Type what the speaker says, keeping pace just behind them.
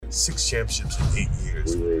6 championships in 8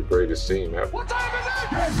 years. We were the greatest team ever. What time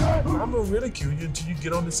is it? I'm gonna ridicule you until you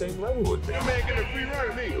get on the same level with me. That man get a free run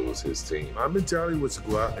of me. It was his team. My mentality was to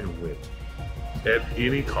go out and win at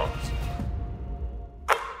any cost.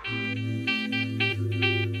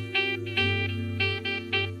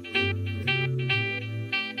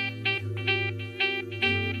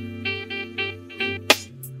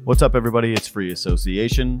 What's up, everybody? It's Free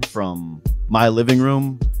Association from my living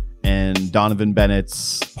room and Donnovan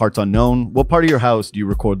Bennett's Parts Unknown. What part of your house do you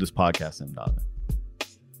record this podcast in, Donnovan?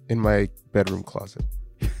 In my bedroom closet.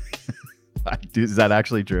 Is that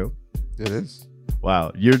actually true? It is.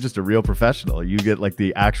 Wow, you're just a real professional. You get like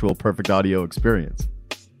the actual perfect audio experience.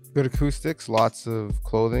 Good acoustics, lots of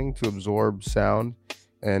clothing to absorb sound,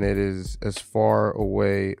 and it is as far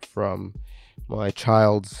away from my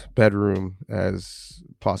child's bedroom as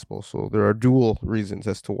possible. So there are dual reasons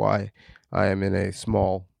as to why I am in a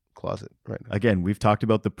small closet right now. Again, we've talked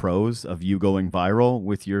about the pros of you going viral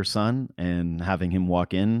with your son and having him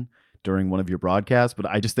walk in during one of your broadcasts, but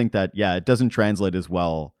I just think that, yeah, it doesn't translate as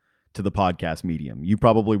well to the podcast medium. You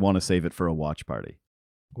probably want to save it for a watch party.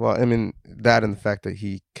 Well, I mean, that and the fact that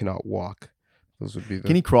he cannot walk. Those would be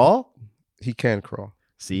Can he crawl? He can crawl.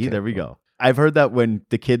 See, there we go. I've heard that when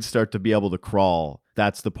the kids start to be able to crawl,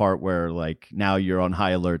 that's the part where like now you're on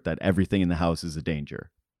high alert that everything in the house is a danger.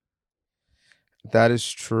 That is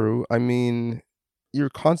true. I mean, you're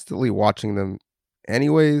constantly watching them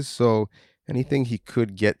anyways, so anything he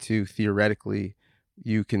could get to theoretically,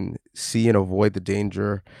 you can see and avoid the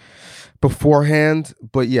danger beforehand.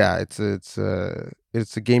 But yeah, it's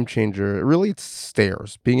a game changer. Really, it's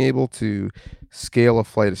stairs. Being able to scale a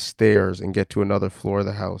flight of stairs and get to another floor of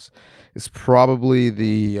the house is probably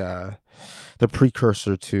the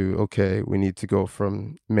precursor to, okay, we need to go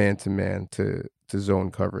from man to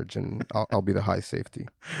zone coverage, and I'll be the high safety.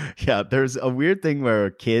 Yeah, there's a weird thing where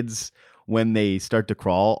kids, when they start to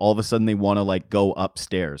crawl, all of a sudden they want to like go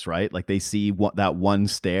upstairs, right? Like they see that one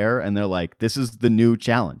stair and they're like, this is the new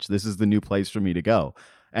challenge. This is the new place for me to go.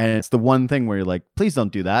 And it's the one thing where you're like, please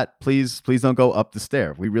don't do that. Please don't go up the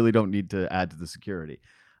stair. We really don't need to add to the security.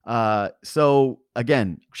 So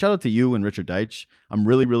again, shout out to you and Richard Deitch. I'm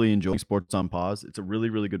really, really enjoying Sports on Pause. It's a really,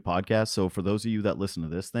 really good podcast. So for those of you that listen to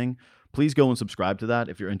this thing, please go and subscribe to that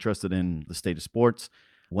if you're interested in the state of sports,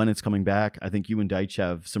 when it's coming back. I think you and Deitch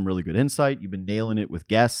have some really good insight. You've been nailing it with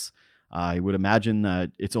guests. I would imagine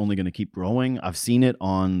that it's only going to keep growing. I've seen it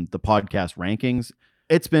on the podcast rankings.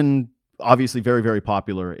 It's been obviously very, very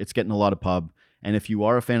popular. It's getting a lot of pub. And if you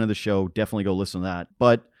are a fan of the show, definitely go listen to that.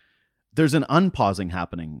 But there's an unpausing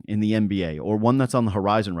happening in the NBA, or one that's on the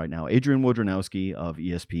horizon right now. Adrian Wojnarowski of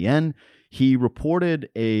ESPN, he reported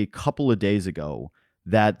a couple of days ago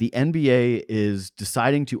that the NBA is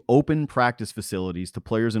deciding to open practice facilities to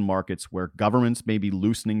players in markets where governments may be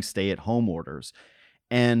loosening stay-at-home orders,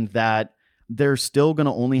 and that they're still going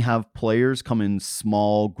to only have players come in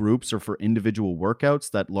small groups or for individual workouts,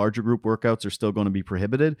 that larger group workouts are still going to be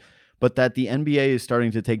prohibited, but that the NBA is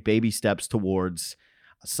starting to take baby steps towards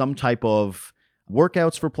some type of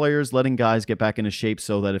workouts for players, letting guys get back into shape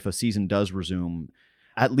so that if a season does resume,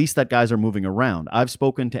 at least that guys are moving around. I've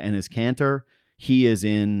spoken to Enes Kanter. He is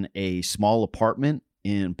in a small apartment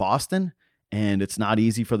in Boston, and it's not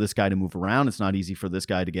easy for this guy to move around. It's not easy for this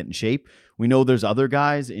guy to get in shape. We know there's other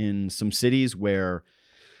guys in some cities where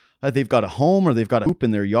they've got a home or they've got a hoop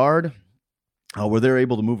in their yard where they're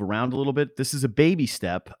able to move around a little bit. This is a baby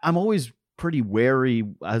step. I'm always pretty wary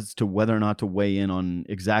as to whether or not to weigh in on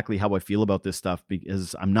exactly how I feel about this stuff,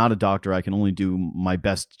 because I'm not a doctor. I can only do my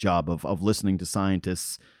best job of listening to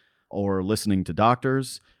scientists or listening to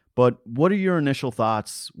doctors. But what are your initial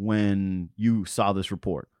thoughts when you saw this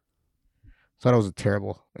report? I thought it was a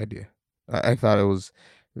terrible idea. I thought it was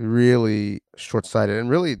really short-sighted and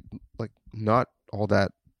really like not all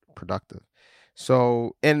that productive.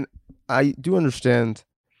 So, and I do understand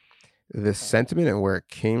the sentiment and where it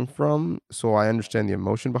came from. So I understand the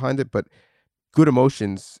emotion behind it, but good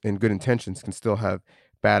emotions and good intentions can still have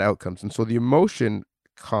bad outcomes. And so the emotion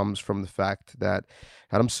comes from the fact that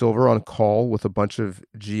Adam Silver, on a call with a bunch of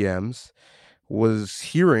GMs, was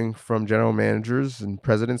hearing from general managers and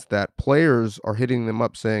presidents that players are hitting them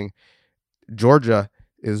up saying, Georgia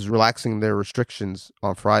is relaxing their restrictions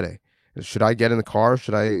on Friday. Should I get in the car?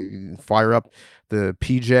 Should I fire up the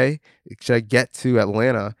PJ? Should I get to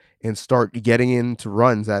Atlanta and start getting into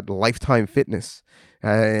runs at Lifetime Fitness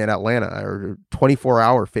in Atlanta, or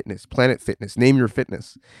 24-hour fitness, Planet Fitness, name your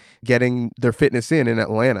fitness, getting their fitness in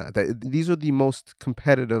Atlanta? These are the most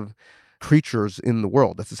competitive creatures in the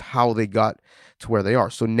world. This is how they got to where they are.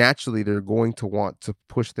 So naturally, they're going to want to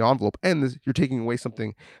push the envelope. And you're taking away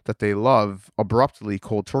something that they love abruptly,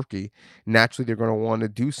 cold turkey. Naturally, they're going to want to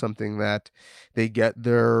do something that they get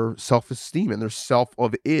their self-esteem and their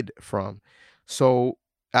self-of-id from. So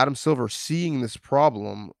Adam Silver, seeing this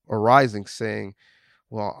problem arising, saying,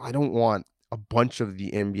 well, I don't want a bunch of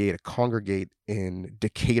the NBA to congregate in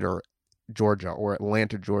Decatur, Georgia, or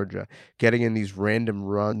Atlanta, Georgia, getting in these random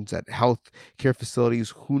runs at health care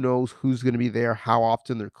facilities. Who knows who's going to be there, how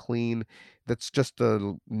often they're clean. That's just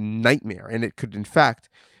a nightmare. And it could, in fact,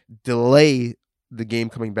 delay the game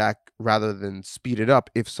coming back rather than speed it up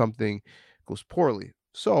if something goes poorly.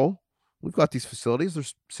 So we've got these facilities, they're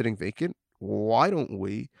sitting vacant. Why don't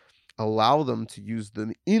we allow them to use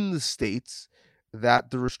them in the states that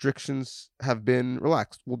the restrictions have been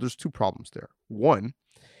relaxed? Well, there's two problems there. One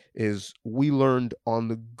is we learned on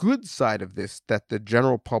the good side of this that the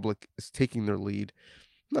general public is taking their lead,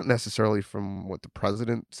 not necessarily from what the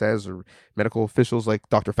president says or medical officials like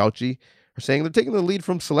Dr. Fauci are saying. They're taking the lead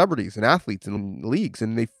from celebrities and athletes and leagues,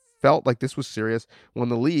 and they felt like this was serious when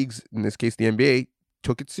the leagues, in this case the NBA,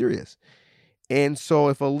 took it serious. And so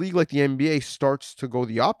if a league like the NBA starts to go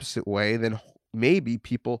the opposite way, then maybe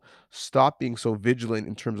people stop being so vigilant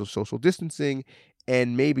in terms of social distancing,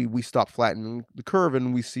 and maybe we stop flattening the curve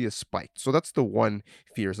and we see a spike. So that's the one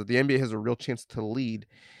fear, is that the NBA has a real chance to lead.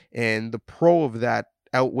 And the pro of that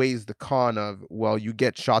outweighs the con of, well, you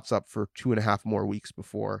get shots up for 2.5 more weeks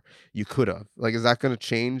before you could have. Like, is that going to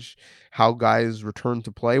change how guys return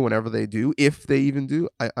to play whenever they do, if they even do?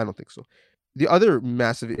 I don't think so. The other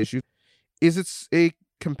massive issue is it's a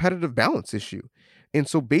competitive balance issue. And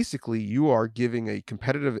so basically you are giving a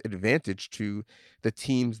competitive advantage to the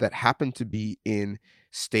teams that happen to be in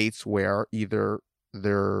states where either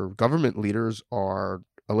their government leaders are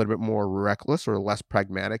a little bit more reckless or less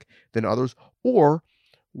pragmatic than others, or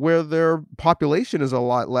where their population is a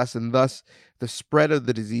lot less, and thus the spread of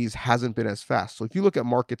the disease hasn't been as fast. So if you look at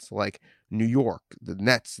markets like New York, the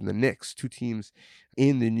Nets and the Knicks, two teams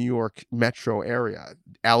in the New York metro area,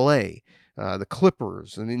 LA, the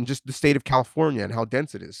Clippers, and in just the state of California and how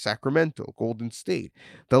dense it is, Sacramento, Golden State,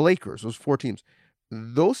 the Lakers, those 4 teams.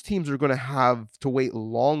 Those teams are going to have to wait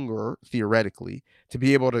longer, theoretically, to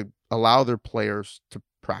be able to allow their players to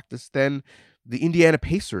practice than the Indiana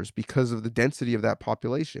Pacers because of the density of that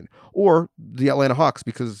population, or the Atlanta Hawks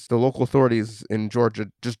because the local authorities in Georgia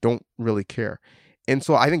just don't really care. And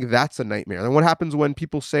so I think that's a nightmare. And what happens when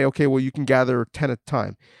people say, okay, well, you can gather 10 at a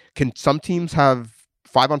time? Can some teams have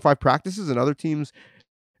 5-on-5 practices and other teams,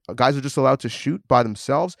 guys are just allowed to shoot by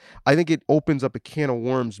themselves? I think it opens up a can of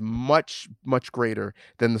worms much, much greater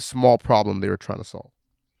than the small problem they were trying to solve.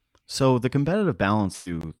 So the competitive balance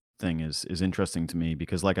thing is interesting to me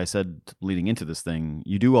because, like I said, leading into this thing,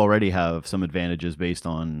 you do already have some advantages based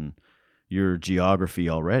on your geography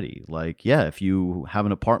already. Like, yeah, if you have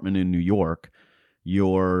an apartment in New York,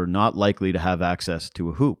 you're not likely to have access to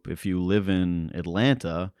a hoop. If you live in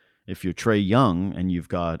Atlanta, if you're Trae Young and you've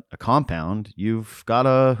got a compound, you've got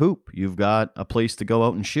a hoop, you've got a place to go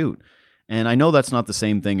out and shoot. And I know that's not the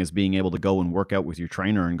same thing as being able to go and work out with your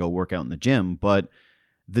trainer and go work out in the gym, but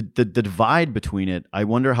the divide between it, I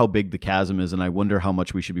wonder how big the chasm is, and I wonder how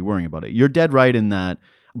much we should be worrying about it. You're dead right in that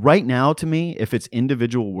right now, to me, if it's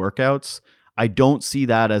individual workouts, I don't see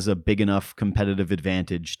that as a big enough competitive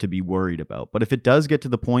advantage to be worried about. But if it does get to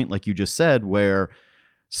the point, like you just said, where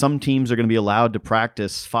some teams are going to be allowed to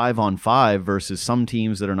practice 5-on-5 versus some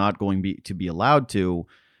teams that are not going to be allowed to,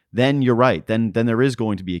 then you're right. Then there is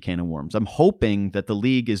going to be a can of worms. I'm hoping that the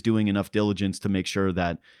league is doing enough diligence to make sure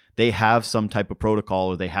that they have some type of protocol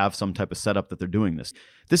or they have some type of setup that they're doing this.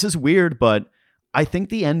 This is weird, but I think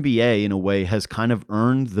the NBA, in a way, has kind of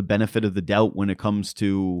earned the benefit of the doubt when it comes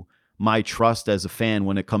to my trust as a fan,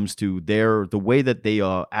 when it comes to the way that they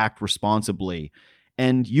act responsibly.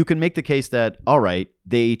 And you can make the case that, all right,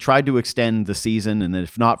 they tried to extend the season, and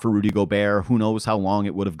if not for Rudy Gobert, who knows how long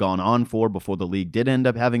it would have gone on for before the league did end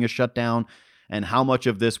up having a shutdown, and how much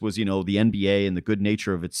of this was, the NBA and the good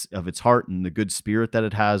nature of its heart and the good spirit that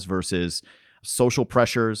it has versus social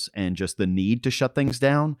pressures and just the need to shut things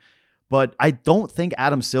down. But I don't think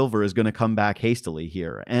Adam Silver is going to come back hastily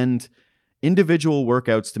here. And individual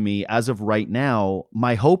workouts, to me, as of right now,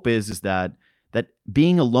 my hope is that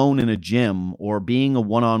being alone in a gym or being a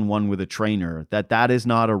one-on-one with a trainer, that is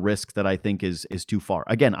not a risk that I think is too far.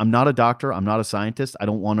 Again, I'm not a doctor. I'm not a scientist. I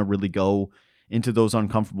don't want to really go into those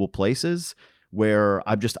uncomfortable places where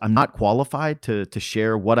I'm not qualified to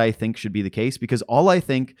share what I think should be the case, because all I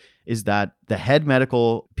think is that the head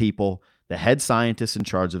medical people, the head scientists in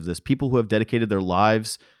charge of this, people who have dedicated their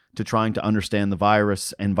lives to trying to understand the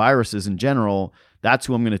virus and viruses in general, that's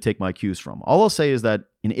who I'm going to take my cues from. All I'll say is that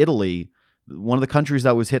in Italy, one of the countries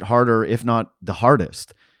that was hit harder, if not the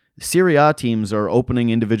hardest, Serie A teams are opening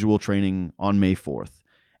individual training on May 4th.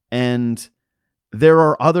 And there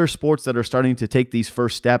are other sports that are starting to take these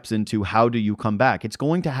first steps into how do you come back. It's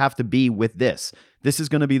going to have to be with this. This is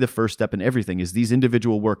going to be the first step in everything, is these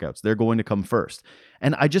individual workouts. They're going to come first.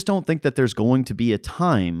 And I just don't think that there's going to be a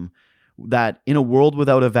time that in a world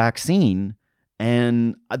without a vaccine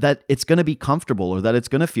and that it's going to be comfortable, or that it's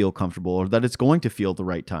going to feel comfortable, or that it's going to feel the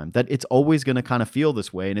right time, that it's always going to kind of feel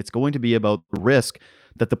this way. And it's going to be about the risk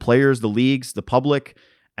that the players, the leagues, the public,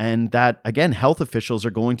 and that, again, health officials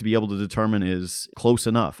are going to be able to determine is close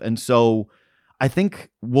enough. And so I think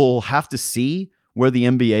we'll have to see where the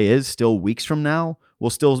NBA is still weeks from now.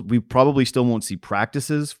 We probably still won't see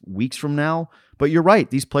practices weeks from now. But you're right.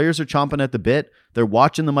 These players are chomping at the bit. They're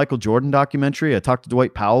watching the Michael Jordan documentary. I talked to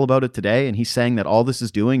Dwight Powell about it today, and he's saying that all this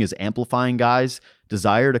is doing is amplifying guys'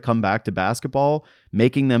 desire to come back to basketball,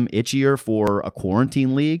 making them itchier for a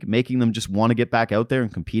quarantine league, making them just want to get back out there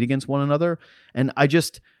and compete against one another. And I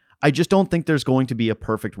just don't think there's going to be a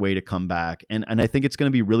perfect way to come back. And I think it's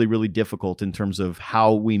going to be really, really difficult in terms of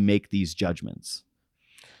how we make these judgments.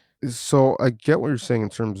 So I get what you're saying in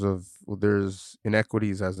terms of, well, there's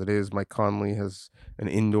inequities as it is. Mike Conley has an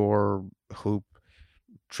indoor hoop.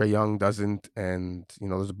 Trae Young doesn't. And,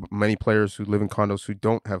 there's many players who live in condos who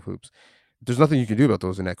don't have hoops. There's nothing you can do about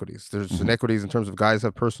those inequities. There's inequities in terms of guys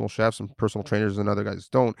have personal chefs and personal trainers and other guys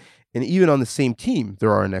don't. And even on the same team,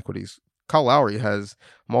 there are inequities. Kyle Lowry has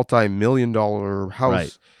a multi-million-dollar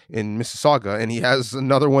house in Mississauga, and he has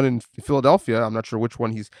another one in Philadelphia. I'm not sure which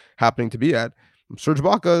one he's happening to be at. Serge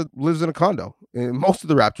Ibaka lives in a condo. And most of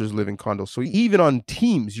the Raptors live in condos. So even on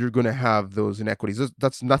teams, you're going to have those inequities.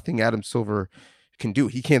 That's nothing Adam Silver can do.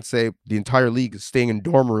 He can't say the entire league is staying in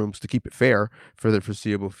dorm rooms to keep it fair for the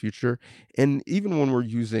foreseeable future. And even when we're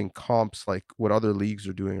using comps like what other leagues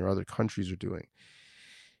are doing or other countries are doing,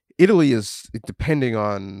 Italy is, depending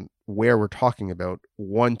on where we're talking about,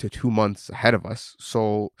 1 to 2 months ahead of us.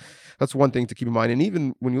 So that's one thing to keep in mind. And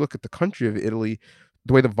even when you look at the country of Italy,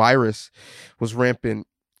 the way the virus was rampant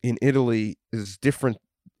in Italy is different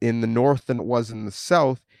in the north than it was in the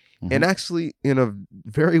south. And actually, in a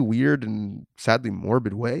very weird and sadly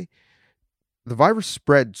morbid way, the virus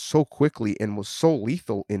spread so quickly and was so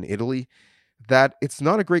lethal in Italy that it's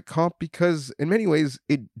not a great comp, because in many ways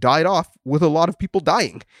it died off with a lot of people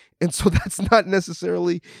dying. And so that's not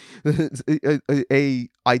necessarily a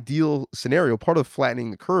ideal scenario. Part of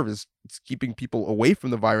flattening the curve is it's keeping people away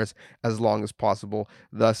from the virus as long as possible.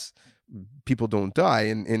 Thus, people don't die.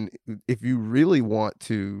 And if you really want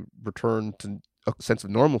to return to a sense of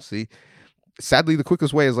normalcy, sadly, the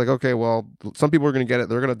quickest way is like, okay, well, some people are going to get it.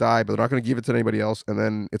 They're going to die, but they're not going to give it to anybody else. And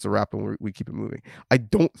then it's a wrap and we keep it moving. I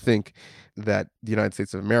don't think that the United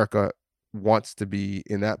States of America wants to be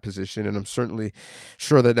in that position. And I'm certainly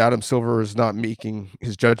sure that Adam Silver is not making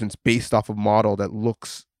his judgments based off a model that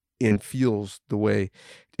looks and feels the way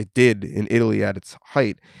it did in Italy at its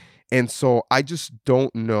height. And so I just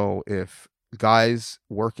don't know if guys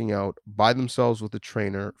working out by themselves with a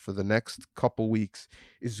trainer for the next couple weeks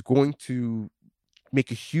is going to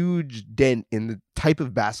make a huge dent in the type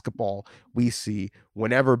of basketball we see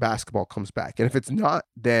whenever basketball comes back. And if it's not,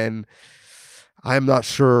 then I'm not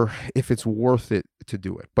sure if it's worth it to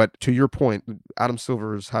do it. But to your point, Adam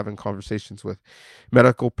Silver is having conversations with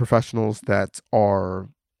medical professionals that are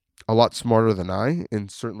a lot smarter than I,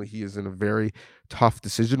 and certainly he is in a very tough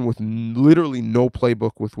decision with literally no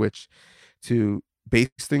playbook with which to base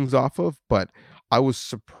things off of. But I was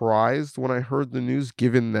surprised when I heard the news,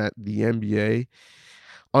 given that the NBA,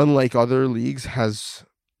 unlike other leagues, has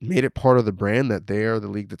made it part of the brand that they are the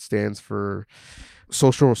league that stands for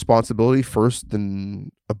social responsibility first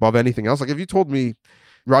and above anything else. Like if you told me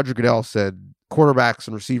Roger Goodell said quarterbacks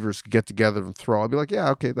and receivers could get together and throw, I'd be like, yeah,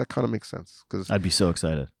 okay, that kind of makes sense, because I'd be so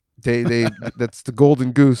excited. They that's the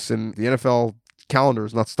golden goose, and the NFL calendar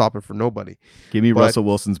is not stopping for nobody. Give me Russell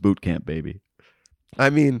Wilson's boot camp, baby.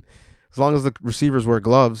 I mean, as long as the receivers wear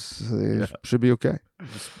gloves, they should be okay.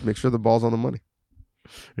 Just make sure the ball's on the money.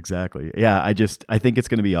 Exactly. Yeah, I think it's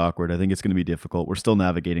going to be awkward. I think it's going to be difficult. We're still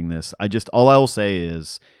navigating this. All I will say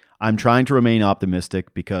is I'm trying to remain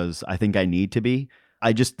optimistic because I think I need to be.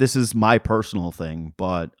 This is my personal thing,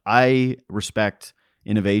 but I respect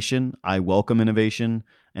innovation. I welcome innovation.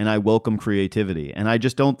 And I welcome creativity. And I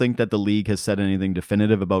just don't think that the league has said anything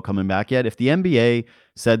definitive about coming back yet. If the NBA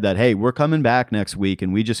said that, hey, we're coming back next week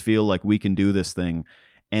and we just feel like we can do this thing,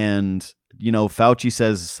 and, Fauci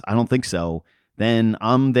says, I don't think so, then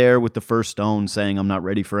I'm there with the first stone saying I'm not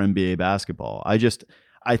ready for NBA basketball.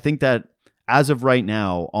 I think that as of right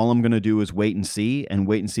now, all I'm going to do is wait and see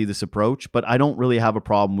this approach. But I don't really have a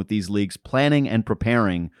problem with these leagues planning and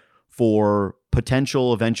preparing for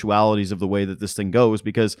potential eventualities of the way that this thing goes,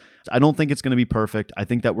 because I don't think it's going to be perfect. I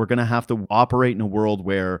think that we're going to have to operate in a world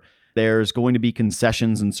where there's going to be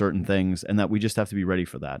concessions in certain things, and that we just have to be ready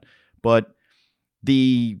for that. But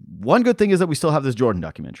the one good thing is that we still have this Jordan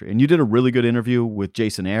documentary, and you did a really good interview with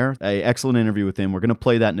Jason Ayre, an excellent interview with him. We're going to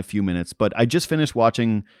play that in a few minutes, but I just finished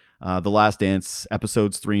watching The Last Dance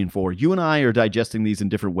episodes 3 and 4. You and I are digesting these in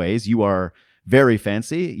different ways. You are very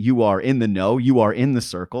fancy. You are in the know. You are in the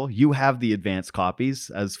circle. You have the advanced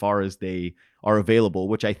copies as far as they are available,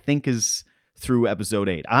 which I think is through episode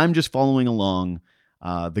 8. I'm just following along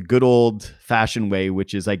the good old fashioned way,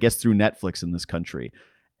 which is, I guess, through Netflix in this country.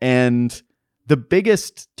 And the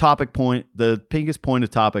biggest point of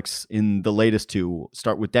topics in the latest 2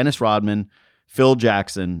 start with Dennis Rodman, Phil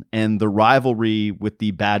Jackson, and the rivalry with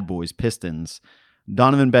the Bad Boys Pistons.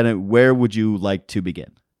 Donnovan Bennett, where would you like to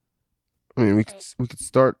begin? I mean, we could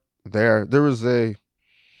start there. There was a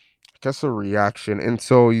reaction, and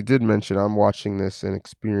so you did mention I'm watching this and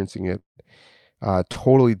experiencing it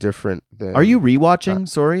totally different than. Are you rewatching?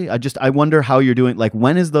 Sorry, I wonder how you're doing. Like,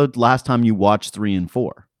 when is the last time you watched 3 and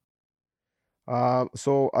 4?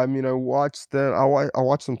 So I mean, I watched them. I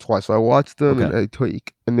watched them twice. So I watched them and I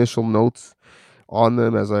take initial notes on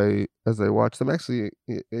them as I watch them. Actually,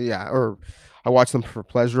 yeah, or I watch them for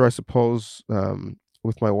pleasure, I suppose,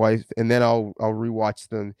 with my wife, and then I'll rewatch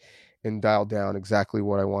them and dial down exactly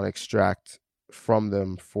what I want to extract from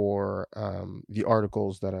them for the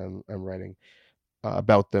articles that I'm writing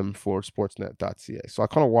about them for sportsnet.ca. So I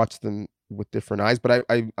kind of watch them with different eyes, but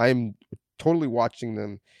I'm totally watching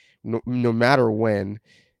them no matter when,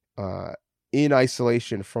 in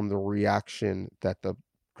isolation from the reaction that the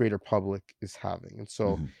greater public is having. And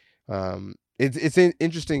so it's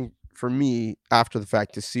interesting for me after the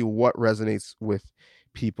fact to see what resonates with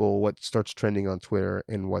people, what starts trending on Twitter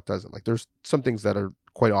and what doesn't. Like, there's some things that are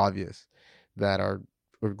quite obvious that are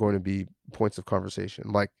going to be points of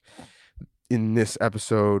conversation. Like in this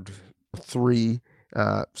episode 3,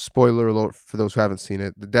 spoiler alert for those who haven't seen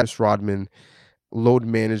it, the Dennis Rodman load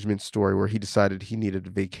management story where he decided he needed a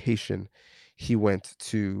vacation. He went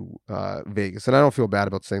to Vegas, and I don't feel bad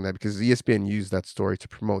about saying that because ESPN used that story to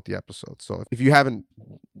promote the episode. So if you haven't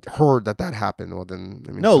heard that happened, well, then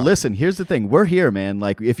I mean, no. Listen, here's the thing: we're here, man.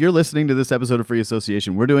 Like, if you're listening to this episode of Free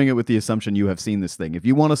Association, we're doing it with the assumption you have seen this thing. If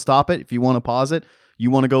you want to stop it, if you want to pause it,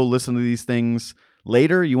 you want to go listen to these things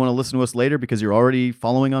later, you want to listen to us later because you're already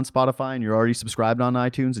following on Spotify and you're already subscribed on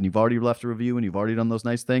iTunes and you've already left a review and you've already done those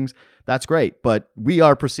nice things. That's great. But we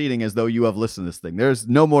are proceeding as though you have listened to this thing. There's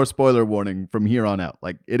no more spoiler warning from here on out.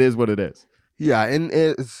 Like, it is what it is. Yeah. And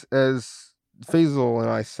as Faisal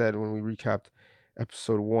and I said when we recapped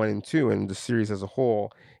episode 1 and 2 and the series as a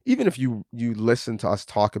whole, even if you listen to us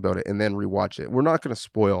talk about it and then rewatch it, we're not going to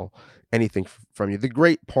spoil anything from you. The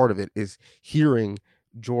great part of it is hearing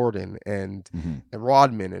Jordan and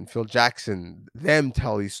Rodman and Phil Jackson, them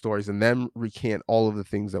tell these stories and them recant all of the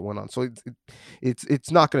things that went on. So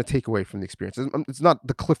it's not going to take away from the experience. It's not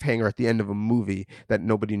the cliffhanger at the end of a movie that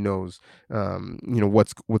nobody knows,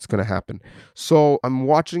 what's going to happen. So I'm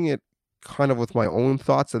watching it kind of with my own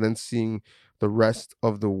thoughts and then seeing the rest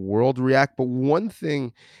of the world react. But one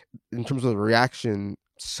thing in terms of the reaction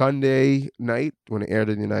Sunday night when it aired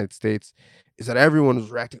in the United States is that everyone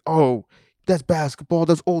was reacting. Oh, that's basketball.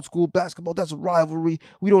 That's old school basketball. That's a rivalry.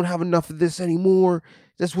 We don't have enough of this anymore.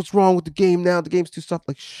 That's what's wrong with the game now. The game's too soft.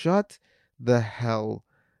 Like, shut the hell.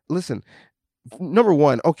 Listen, number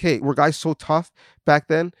one, okay, were guys so tough back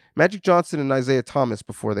then? Magic Johnson and Isaiah Thomas,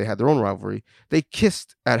 before they had their own rivalry, they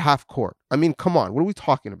kissed at half court. I mean, come on. What are we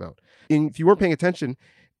talking about? And if you weren't paying attention,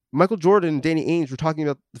 Michael Jordan and Danny Ainge were talking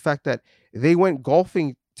about the fact that they went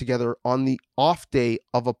golfing together on the off day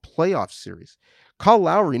of a playoff series. Kyle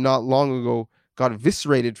Lowry not long ago got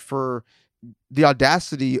eviscerated for the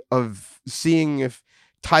audacity of seeing if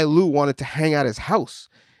Ty Lue wanted to hang at his house.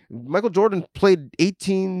 Michael Jordan played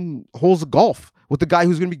 18 holes of golf with the guy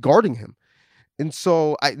who's going to be guarding him. And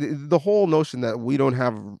so the whole notion that we don't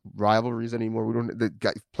have rivalries anymore,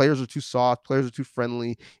 players are too soft, players are too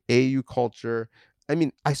friendly, AAU culture. I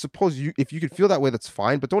mean, I suppose if you could feel that way, that's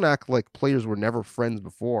fine, but don't act like players were never friends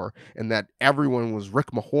before and that everyone was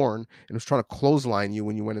Rick Mahorn and was trying to clothesline you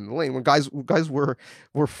when you went in the lane, when guys were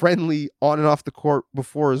friendly on and off the court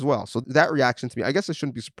before as well. So that reaction to me, I guess I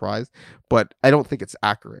shouldn't be surprised, but I don't think it's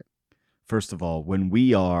accurate. First of all, when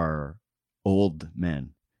we are old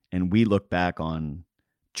men and we look back on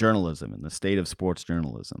journalism and the state of sports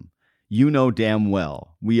journalism, you know damn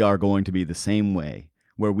well we are going to be the same way,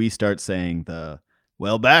 where we start saying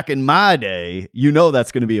well, back in my day, you know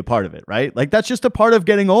that's going to be a part of it, right? Like that's just a part of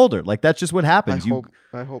getting older. Like that's just what happens.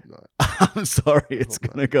 I hope not. I'm sorry, it's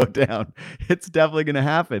going to go down. It's definitely going to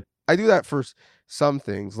happen. I do that for some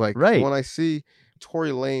things. Like Right. when I see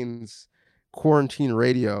Tory Lane's quarantine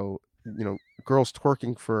radio, girls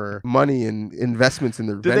twerking for money and investments in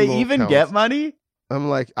their Do Venmo they even accounts, get money? I'm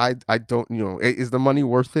like, I don't, is the money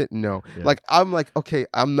worth it? No. Yeah. Like, I'm like, okay,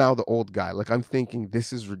 I'm now the old guy. Like, I'm thinking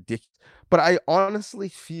this is ridiculous. But I honestly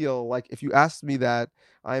feel like if you asked me that,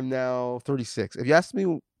 I'm now 36. If you asked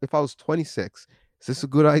me if I was 26, is this a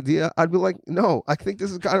good idea? I'd be like, no, I think this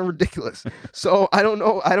is kind of ridiculous. So I don't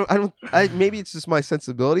know. Maybe it's just my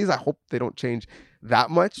sensibilities. I hope they don't change that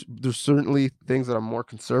much. There's certainly things that I'm more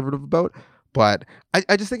conservative about, but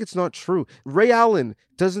I just think it's not true. Ray Allen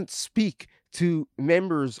doesn't speak to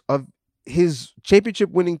members of his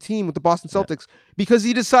championship winning team with the Boston Celtics because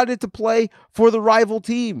he decided to play for the rival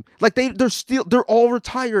team. Like they're all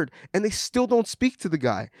retired and they still don't speak to the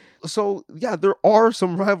guy. So yeah, there are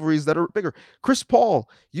some rivalries that are bigger. Chris Paul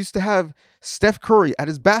used to have Steph Curry at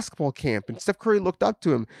his basketball camp, and Steph Curry looked up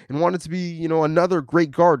to him and wanted to be, another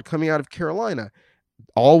great guard coming out of Carolina.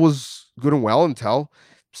 All was good and well until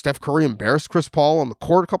Steph Curry embarrassed Chris Paul on the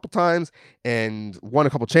court a couple times and won a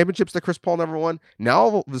couple championships that Chris Paul never won. Now,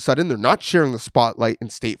 all of a sudden, they're not sharing the spotlight in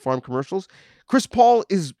State Farm commercials. Chris Paul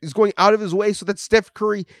is going out of his way so that Steph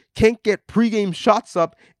Curry can't get pregame shots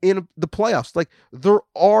up in the playoffs. Like, there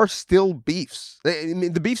are still beefs. I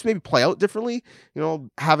mean, the beefs maybe play out differently.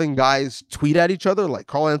 Having guys tweet at each other like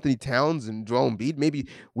Karl Anthony Towns and Joel Embiid, maybe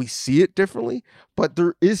we see it differently. But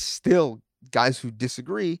there is still guys who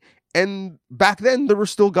disagree. And back then, there were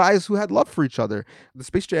still guys who had love for each other. The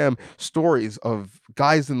Space Jam stories of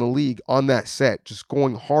guys in the league on that set just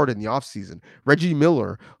going hard in the offseason. Reggie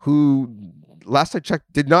Miller, who, last I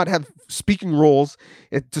checked, did not have speaking roles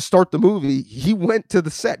to start the movie. He went to the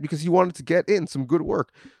set because he wanted to get in some good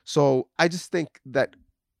work. So I just think that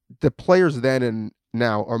the players then and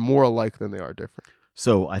now are more alike than they are different.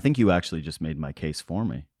 So I think you actually just made my case for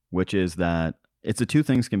me, which is that it's a two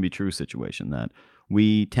things can be true situation, that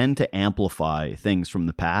we tend to amplify things from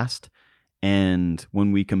the past, and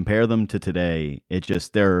when we compare them to today, it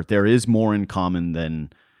just there is more in common than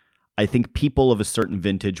I think people of a certain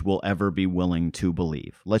vintage will ever be willing to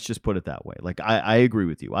believe. Let's just put it that way. Like I agree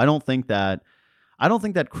with you. I don't think that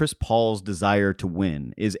Chris Paul's desire to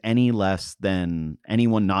win is any less than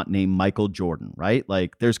anyone not named Michael Jordan, right?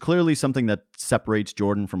 Like there's clearly something that separates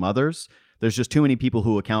Jordan from others. There's just too many people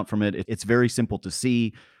who account from it. It's very simple to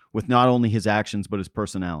see with not only his actions, but his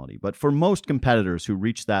personality. But for most competitors who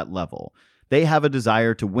reach that level, they have a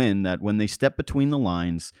desire to win that when they step between the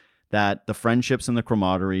lines, that the friendships and the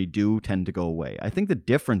camaraderie do tend to go away. I think the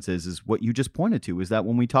difference is what you just pointed to, is that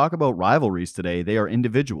when we talk about rivalries today, they are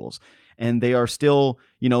individuals. And they are still,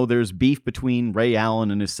 there's beef between Ray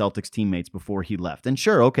Allen and his Celtics teammates before he left. And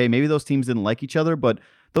sure, okay, maybe those teams didn't like each other, but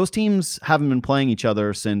those teams haven't been playing each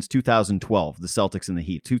other since 2012, the Celtics and the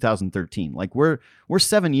Heat, 2013. Like we're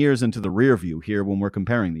 7 years into the rear view here when we're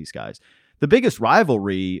comparing these guys. The biggest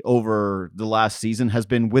rivalry over the last season has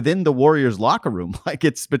been within the Warriors locker room. Like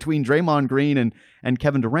it's between Draymond Green and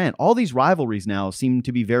Kevin Durant. All these rivalries now seem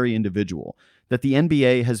to be very individual. That the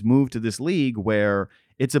NBA has moved to this league where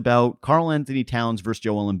it's about Karl Anthony Towns versus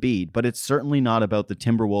Joel Embiid, but it's certainly not about the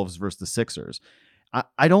Timberwolves versus the Sixers.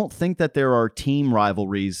 I don't think that there are team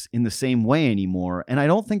rivalries in the same way anymore, and I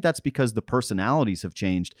don't think that's because the personalities have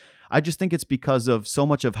changed. I just think it's because of so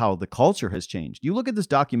much of how the culture has changed. You look at this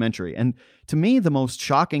documentary, and to me, the most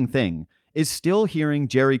shocking thing is still hearing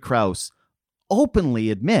Jerry Krause openly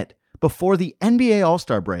admit before the NBA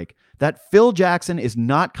All-Star break that Phil Jackson is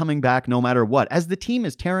not coming back no matter what, as the team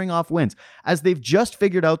is tearing off wins, as they've just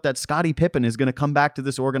figured out that Scottie Pippen is going to come back to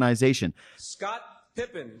this organization. Scott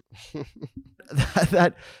Pippen.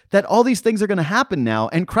 that all these things are going to happen now.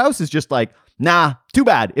 And Krause is just like, nah, too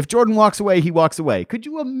bad. If Jordan walks away, he walks away. Could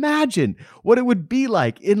you imagine what it would be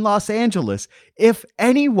like in Los Angeles if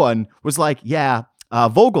anyone was like, yeah,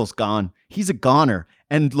 Vogel's gone. He's a goner.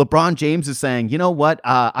 And LeBron James is saying, you know what?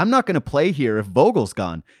 I'm not going to play here if Vogel's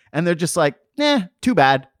gone. And they're just like, nah, too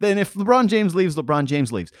bad. Then if LeBron James leaves, LeBron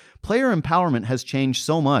James leaves. Player empowerment has changed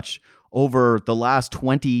so much over the last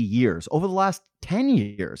 20 years, over the last 10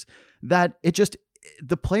 years, that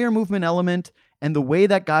the player movement element and the way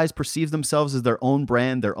that guys perceive themselves as their own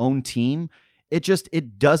brand, their own team,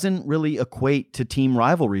 it doesn't really equate to team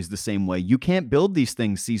rivalries the same way. You can't build these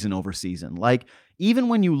things season over season. Like, even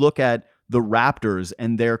when you look at the Raptors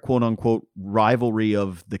and their quote-unquote rivalry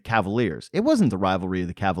of the Cavaliers, it wasn't the rivalry of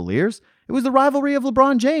the Cavaliers. It was the rivalry of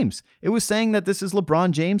LeBron James. It was saying that this is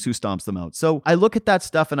LeBron James who stomps them out. So I look at that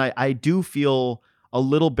stuff and I do feel a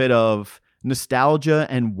little bit of nostalgia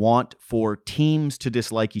and want for teams to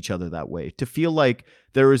dislike each other that way, to feel like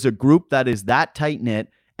there is a group that is that tight knit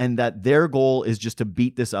and that their goal is just to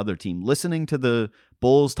beat this other team. Listening to the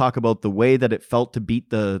Bulls talk about the way that it felt to beat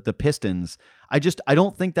the Pistons, I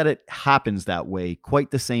don't think that it happens that way quite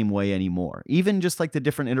the same way anymore. Even just like the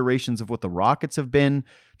different iterations of what the Rockets have been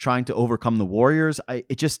trying to overcome the Warriors,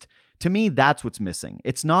 to me, that's what's missing.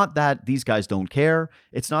 It's not that these guys don't care.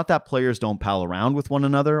 It's not that players don't pal around with one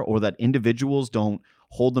another or that individuals don't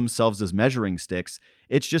hold themselves as measuring sticks.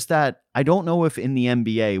 It's just that I don't know if in the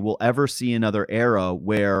NBA we'll ever see another era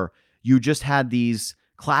where you just had these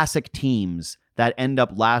classic teams that end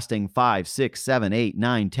up lasting 5, 6, 7, 8,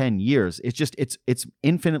 9, 10 years. It's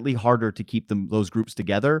infinitely harder to keep those groups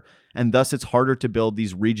together, and thus it's harder to build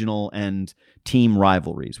these regional and team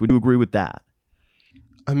rivalries. Would you agree with that?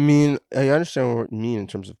 I mean, I understand what you mean in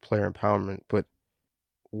terms of player empowerment, but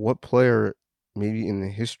what player, maybe in the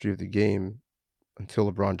history of the game, until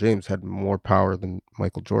LeBron James, had more power than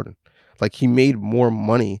Michael Jordan? Like, he made more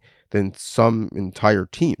money than some entire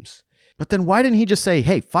teams. But then why didn't he just say,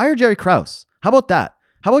 hey, fire Jerry Krause? How about that?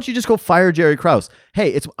 How about you just go fire Jerry Krause?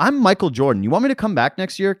 Hey, I'm Michael Jordan. You want me to come back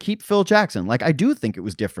next year? Keep Phil Jackson. Like, I do think it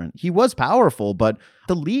was different. He was powerful, but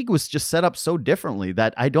the league was just set up so differently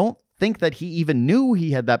that I don't think that he even knew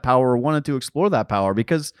he had that power or wanted to explore that power,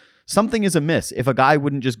 because something is amiss if a guy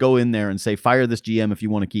wouldn't just go in there and say, fire this GM if you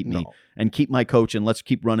want to keep me and keep my coach and let's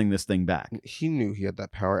keep running this thing back. He knew he had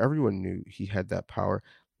that power. Everyone knew he had that power.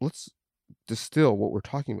 Let's distill what we're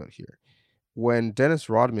talking about here. When Dennis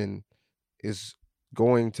Rodman is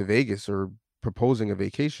going to Vegas or proposing a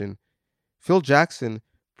vacation, Phil Jackson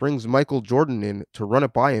brings Michael Jordan in to run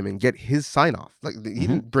it by him and get his sign off. Like, he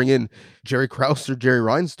didn't bring in Jerry Krause or Jerry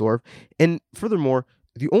Reinsdorf. And furthermore,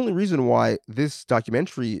 the only reason why this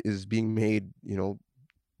documentary is being made,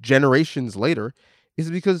 generations later, is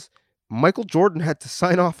because Michael Jordan had to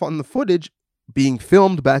sign off on the footage being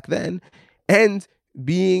filmed back then and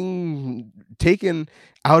being taken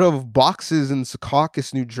out of boxes in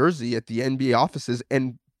Secaucus, New Jersey at the NBA offices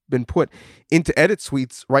and been put into edit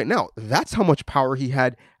suites right now. That's how much power he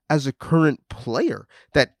had as a current player,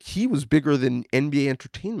 that he was bigger than NBA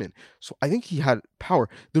entertainment. So I think he had power.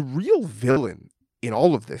 The real villain in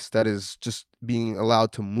all of this that is just being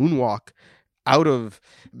allowed to moonwalk out of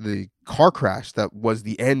the car crash that was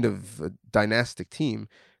the end of a dynastic team.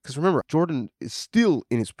 Because remember, Jordan is still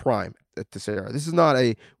in his prime at this era. This is not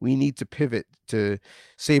we need to pivot to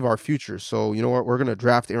save our future. So, you know what, we're going to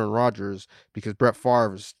draft Aaron Rodgers because Brett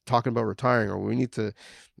Favre is talking about retiring, or we need to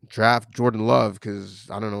draft Jordan Love because,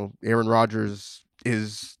 I don't know, Aaron Rodgers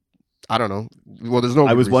is, I don't know. Well, there's no.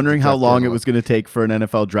 I was wondering how long it was going to take for an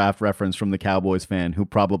NFL draft reference from the Cowboys fan who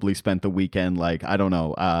probably spent the weekend, like, I don't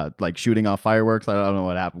know, like shooting off fireworks. I don't know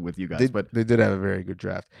what happened with you guys, but they did have a very good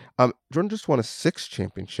draft. Jordan just won a 6th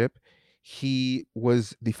championship. He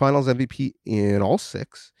was the Finals MVP in all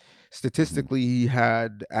 6. Statistically, he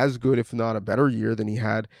had as good, if not a better year than he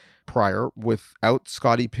had prior, without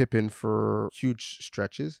Scottie Pippen for huge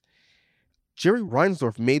stretches. Jerry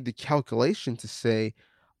Reinsdorf made the calculation to say,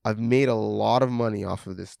 I've made a lot of money off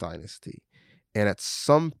of this dynasty. And at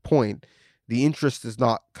some point, the interest is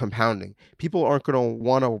not compounding. People aren't going to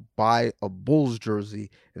want to buy a Bulls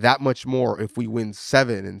jersey that much more if we win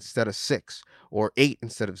 7 instead of 6 or 8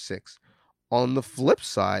 instead of 6. On the flip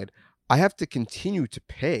side, I have to continue to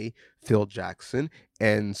pay Phil Jackson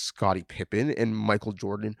and Scottie Pippen and Michael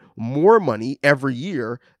Jordan more money every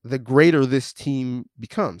year the greater this team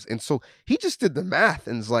becomes. And so he just did the math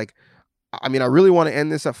and is like, I mean, I really want to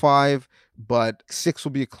end this at 5, but 6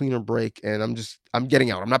 will be a cleaner break, and I'm getting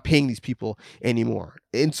out. I'm not paying these people anymore.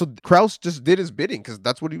 And so Krause just did his bidding because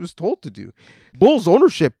that's what he was told to do. Bulls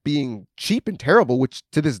ownership being cheap and terrible, which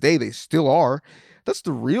to this day they still are, that's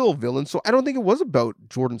the real villain. So I don't think it was about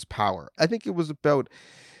Jordan's power. I think it was about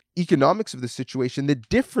economics of the situation. The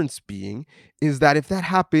difference being is that if that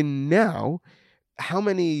happened now, how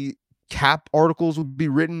many cap articles would be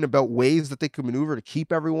written about ways that they could maneuver to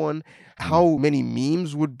keep everyone, how many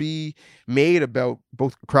memes would be made about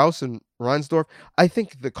both Krause and Reinsdorf. I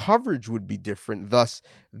think the coverage would be different, thus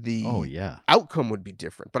the outcome would be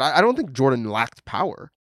different. But I don't think Jordan lacked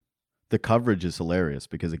power. The coverage is hilarious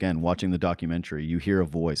because, again, watching the documentary, you hear a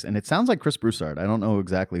voice, and it sounds like Chris Broussard. I don't know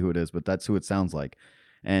exactly who it is, but that's who it sounds like.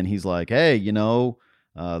 And he's like, hey,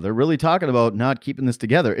 they're really talking about not keeping this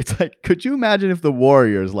together. It's like, could you imagine if the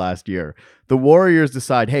Warriors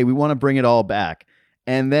decide, hey, we want to bring it all back.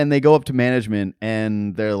 And then they go up to management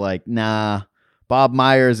and they're like, nah, Bob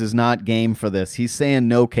Myers is not game for this. He's saying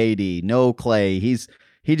no KD, no Clay. He's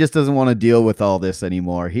he just doesn't want to deal with all this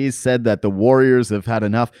anymore. He's said that the Warriors have had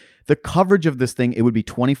enough. The coverage of this thing, it would be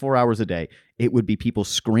 24 hours a day. It would be people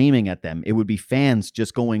screaming at them. It would be fans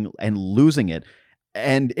just going and losing it.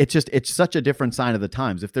 And it's such a different sign of the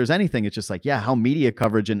times. If there's anything, it's just like, yeah, how media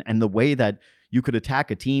coverage and the way that you could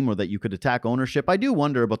attack a team or that you could attack ownership. I do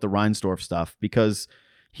wonder about the Reinsdorf stuff because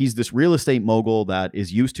he's this real estate mogul that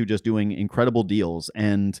is used to just doing incredible deals.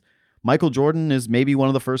 And Michael Jordan is maybe one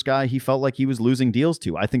of the first guy he felt like he was losing deals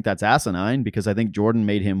to. I think that's asinine because I think Jordan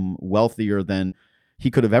made him wealthier than he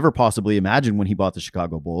could have ever possibly imagined when he bought the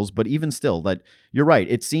Chicago Bulls. But even still, that you're right.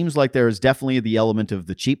 It seems like there is definitely the element of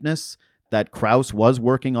the cheapness that Krause was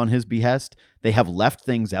working on his behest. They have left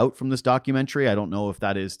things out from this documentary. I don't know if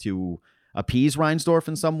that is to appease Reinsdorf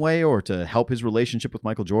in some way or to help his relationship with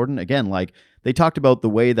Michael Jordan. Again, like they talked about the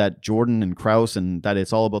way that Jordan and Krause and that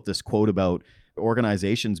it's all about this quote about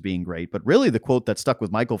organizations being great. But really the quote that stuck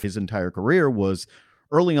with Michael his entire career was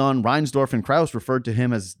early on, Reinsdorf and Krause referred to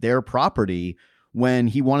him as their property when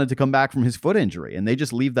he wanted to come back from his foot injury. And they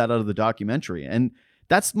just leave that out of the documentary. And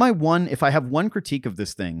that's my one, if I have one critique of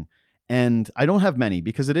this thing, and I don't have many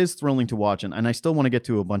because it is thrilling to watch. And I still want to get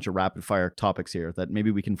to a bunch of rapid fire topics here that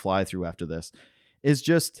maybe we can fly through after this, is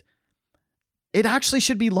just, it actually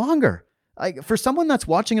should be longer. Like for someone that's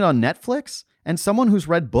watching it on Netflix and someone who's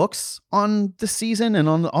read books on the season and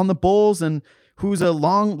on the Bulls and who's a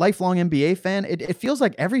lifelong NBA fan, it feels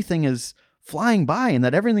like everything is flying by and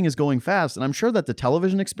that everything is going fast. And I'm sure that the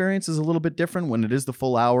television experience is a little bit different when it is the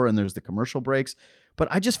full hour and there's the commercial breaks. But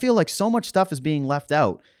I just feel like so much stuff is being left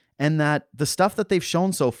out. And that the stuff that they've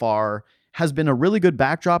shown so far has been a really good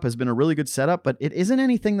backdrop, has been a really good setup, but it isn't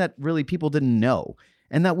anything that really people didn't know.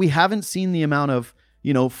 And that we haven't seen the amount of,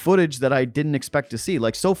 footage that I didn't expect to see.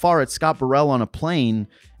 Like so far it's Scott Burrell on a plane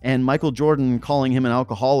and Michael Jordan calling him an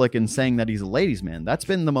alcoholic and saying that he's a ladies' man. That's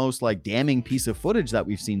been the most like damning piece of footage that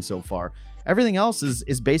we've seen so far. Everything else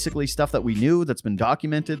is basically stuff that we knew, that's been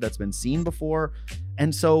documented, that's been seen before.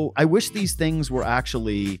 And so I wish these things were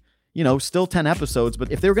actually, still 10 episodes, but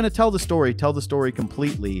if they were going to tell the story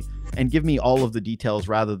completely and give me all of the details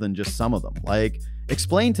rather than just some of them. Like,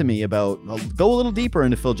 explain to me about, go a little deeper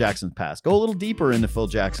into Phil Jackson's past, go a little deeper into Phil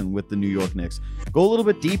Jackson with the New York Knicks, go a little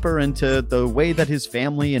bit deeper into the way that his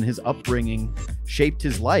family and his upbringing shaped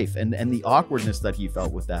his life and the awkwardness that he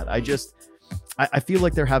felt with that. I feel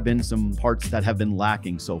like there have been some parts that have been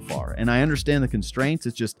lacking so far, and I understand the constraints.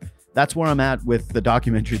 It's just, that's where I'm at with the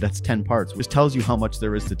documentary that's 10 parts, which tells you how much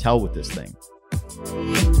there is to tell with this thing.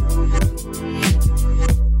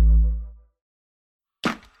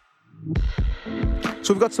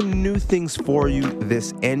 So we've got some new things for you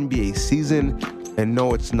this NBA season. And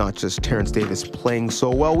no, it's not just Terrence Davis playing so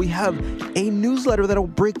well. We have a newsletter that'll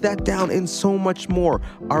break that down and so much more.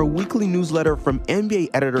 Our weekly newsletter from NBA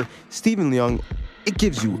editor Stephen Leung. It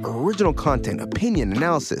gives you original content, opinion,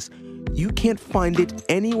 analysis. You can't find it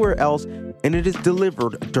anywhere else, and it is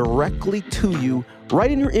delivered directly to you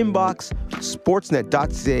right in your inbox,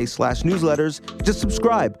 sportsnet.ca/newsletters. Just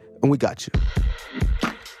subscribe, and we got you.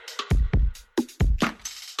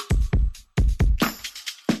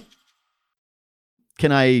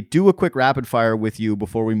 Can I do a quick rapid fire with you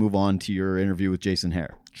before we move on to your interview with Jason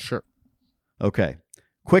Hare? Sure. Okay.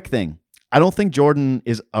 Quick thing. I don't think Rodman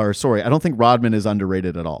is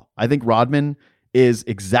underrated at all. I think Rodman is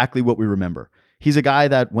exactly what we remember. He's a guy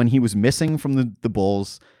that when he was missing from the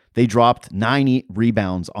Bulls, they dropped 9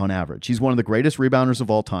 rebounds on average. He's one of the greatest rebounders of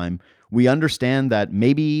all time. We understand that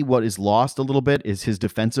maybe what is lost a little bit is his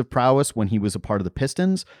defensive prowess when he was a part of the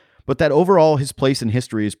Pistons, but that overall his place in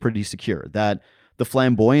history is pretty secure. That the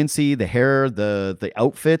flamboyancy, the hair, the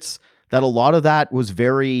outfits, that a lot of that was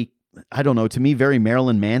very, I don't know, to me, very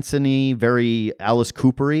Marilyn Manson-y, very Alice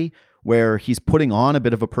Cooper-y, where he's putting on a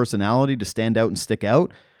bit of a personality to stand out and stick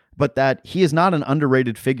out, but that he is not an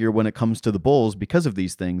underrated figure when it comes to the Bulls because of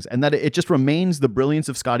these things, and that it just remains the brilliance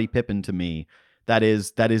of Scottie Pippen to me. That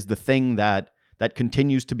is the thing that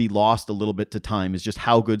continues to be lost a little bit to time, is just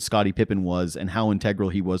how good Scottie Pippen was and how integral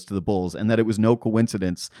he was to the Bulls, and that it was no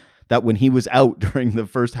coincidence that when he was out during the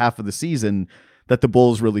first half of the season, that the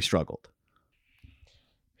Bulls really struggled.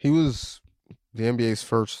 He was the NBA's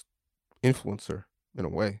first influencer in a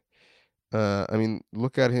way.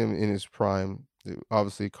 Look at him in his prime.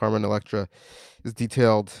 Obviously, Carmen Electra is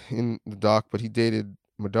detailed in the doc, but he dated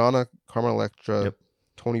Madonna, Carmen Electra, Yep.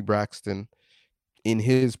 Tony Braxton in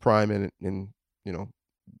his prime, and in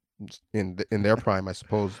their prime, I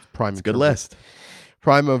suppose. Prime. It's a good list.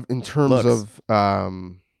 Prime in terms Looks.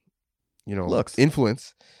 of Looks.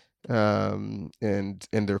 influence, and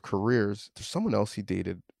their careers. There's someone else he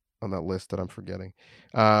dated on that list that I'm forgetting,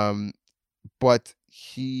 but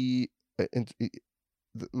he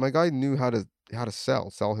my guy knew how to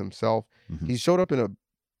sell himself. Mhm. He showed up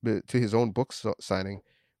to his own book signing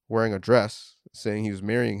wearing a dress saying he was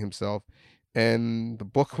marrying himself, and the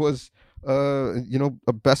book was a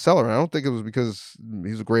bestseller. And I don't think it was because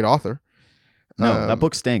he's a great author. No, that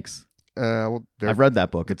book stinks. Well, I've read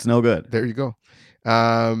that book. It's no good. there you go.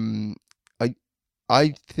 Um,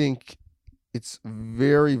 I think it's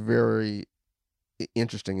very, very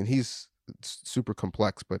interesting, and he's super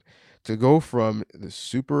complex. But to go from the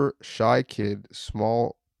super shy kid,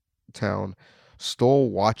 small town, stole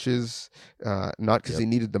watches, not because he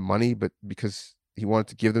needed the money, but because he wanted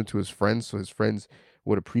to give them to his friends, so his friends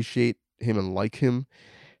would appreciate him and like him,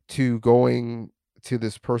 to going to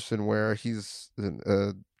this person where he's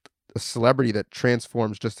a celebrity that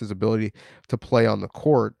transforms just his ability to play on the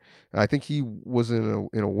court. I think he was in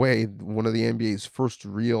a way one of the NBA's first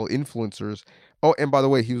real influencers. Oh, and by the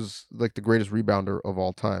way, he was like the greatest rebounder of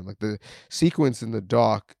all time. Like the sequence in the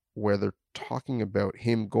doc where they're talking about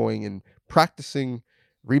him going and practicing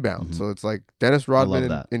rebound. Mhm. So it's like Dennis I love Rodman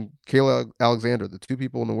that. and Kayla Alexander, the two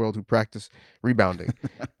people in the world who practice rebounding.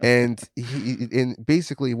 And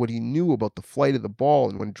basically what he knew about the flight of the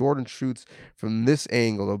ball, and when Jordan shoots from this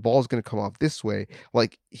angle, the ball's going to come off this way.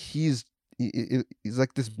 Like he's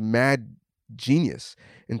like this mad genius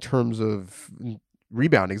in terms of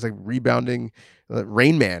rebounding. He's like rebounding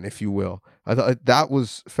Rain Man, if you will. I thought that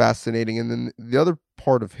was fascinating. And then the other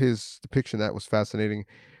part of his depiction that was fascinating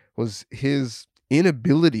was his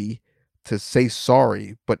inability to say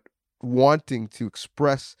sorry, but wanting to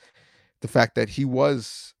express the fact that he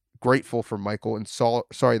was grateful for Michael and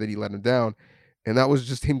sorry that he let him down. And that was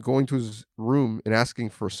just him going to his room and asking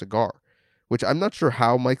for a cigar, which I'm not sure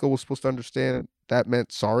how Michael was supposed to understand that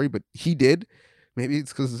meant sorry, but he did. Maybe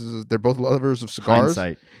it's because they're both lovers of cigars.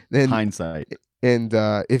 Hindsight. And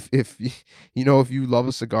if you love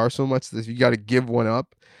a cigar so much that you got to give one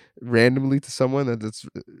up randomly to someone, that's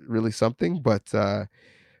really something. But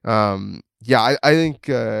yeah, I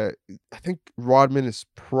think Rodman is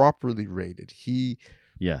properly rated. He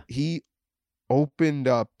opened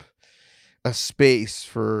up a space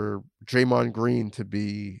for Draymond Green to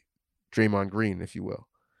be Draymond Green, if you will.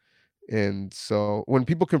 And so when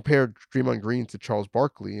people compare Draymond Green to Charles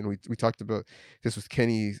Barkley, and we talked about this with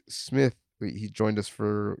Kenny Smith, he joined us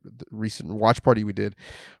for the recent watch party we did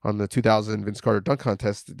on the 2000 Vince Carter dunk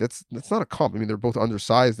contest. That's not a comp. I mean, they're both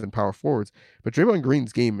undersized and power forwards, but Draymond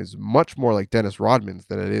Green's game is much more like Dennis Rodman's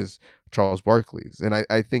than it is Charles Barkley's. And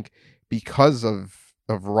I think because of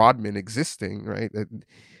Rodman existing, right,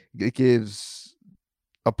 it gives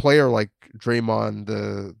a player like Draymond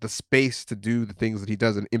the space to do the things that he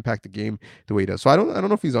does and impact the game the way he does. So I don't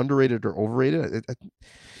know if he's underrated or overrated. I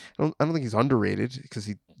don't think he's underrated because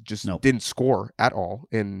he just didn't score at all.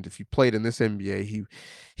 And if he played in this NBA,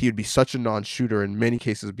 he would be such a non-shooter. In many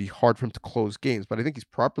cases, it'd be hard for him to close games. But I think he's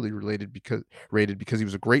properly rated because he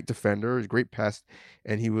was a great defender, he's a great pass,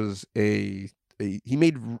 and he was he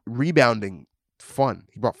made rebounding fun.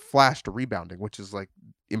 He brought flash to rebounding, which is like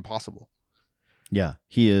impossible. Yeah,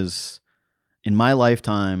 he is. In my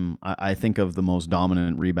lifetime, I think of the most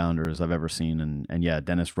dominant rebounders I've ever seen, and yeah,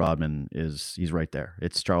 Dennis Rodman he's right there.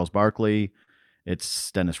 It's Charles Barkley,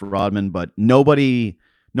 it's Dennis Rodman, but nobody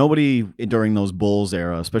during those Bulls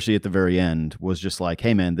era, especially at the very end, was just like,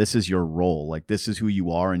 hey man, this is your role. Like this is who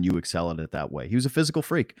you are, and you excel at it that way. He was a physical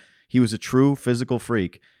freak. He was a true physical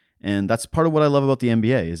freak. And that's part of what I love about the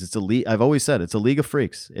NBA is it's a league. I've always said it's a league of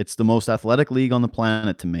freaks. It's the most athletic league on the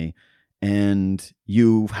planet to me. And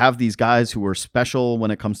you have these guys who are special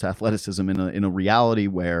when it comes to athleticism in a reality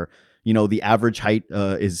where, the average height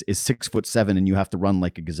is 6'7" and you have to run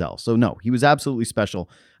like a gazelle. So no, he was absolutely special.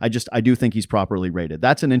 I do think he's properly rated.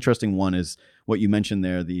 That's an interesting one is what you mentioned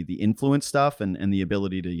there, the influence stuff and the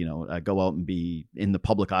ability to, go out and be in the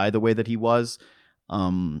public eye the way that he was.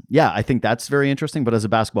 Yeah, I think that's very interesting. But as a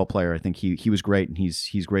basketball player, I think he was great and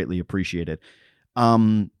he's greatly appreciated.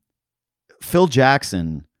 Phil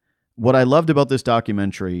Jackson. What I loved about this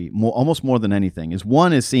documentary, almost more than anything, is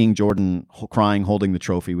one is seeing Jordan crying, holding the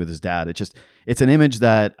trophy with his dad. It's an image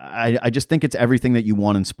that I just think it's everything that you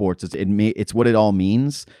want in sports. It's what it all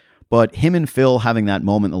means. But him and Phil having that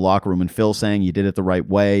moment in the locker room and Phil saying you did it the right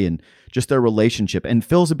way and just their relationship and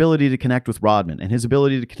Phil's ability to connect with Rodman and his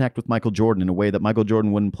ability to connect with Michael Jordan in a way that Michael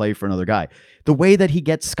Jordan wouldn't play for another guy. The way that he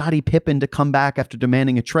gets Scottie Pippen to come back after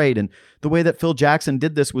demanding a trade and the way that Phil Jackson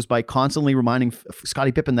did this was by constantly reminding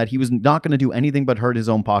Scottie Pippen that he was not going to do anything but hurt his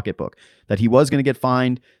own pocketbook, that he was going to get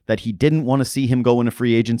fined, that he didn't want to see him go into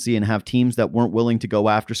free agency and have teams that weren't willing to go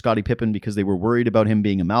after Scottie Pippen because they were worried about him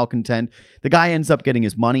being a malcontent. The guy ends up getting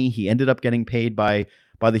his money. He ended up getting paid by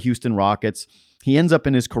the Houston Rockets. he ends up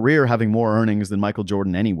in his career having more earnings than Michael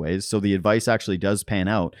Jordan anyways, so the advice actually does pan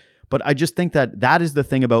out. But I just think that is the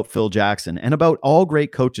thing about Phil Jackson and about all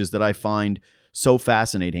great coaches that I find so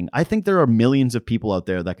fascinating. I think there are millions of people out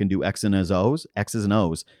there that can do X's and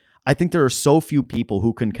O's. I think there are so few people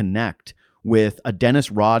who can connect with a Dennis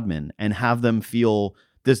Rodman and have them feel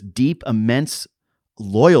this deep, immense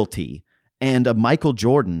loyalty, and a Michael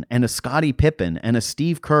Jordan and a Scottie Pippen and a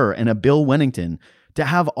Steve Kerr and a Bill Wennington, to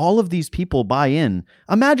have all of these people buy in.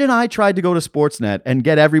 Imagine I tried to go to Sportsnet and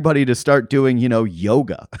get everybody to start doing,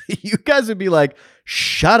 yoga. You guys would be like,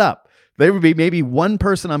 shut up. There would be maybe one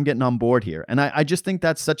person I'm getting on board here. And I just think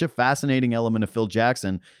that's such a fascinating element of Phil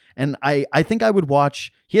Jackson. And I think I would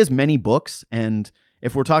watch, he has many books. And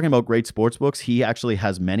if we're talking about great sports books, he actually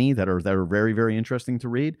has many that are very, very interesting to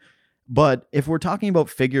read. But if we're talking about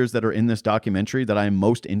figures that are in this documentary that I'm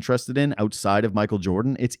most interested in outside of Michael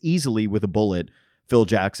Jordan, it's easily with a bullet Phil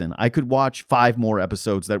Jackson. I could watch 5 more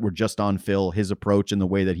episodes that were just on Phil, his approach and the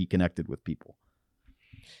way that he connected with people.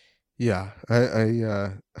 Yeah,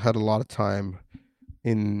 I had a lot of time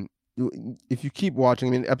in. If you keep watching,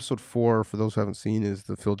 I mean, episode 4, for those who haven't seen, is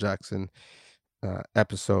the Phil Jackson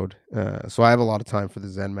episode. So I have a lot of time for the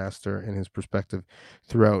Zen Master and his perspective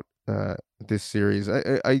throughout this series.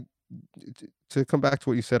 I to come back to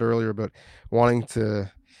what you said earlier about wanting to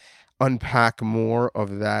unpack more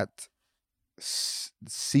of that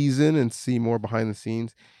season and see more behind the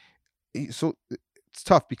scenes. So it's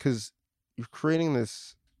tough because you're creating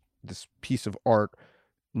this piece of art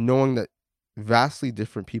knowing that vastly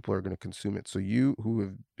different people are going to consume it. So you, who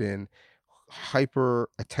have been hyper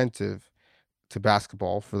attentive to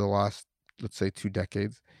basketball for the last, let's say, 2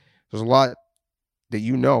 decades, there's a lot that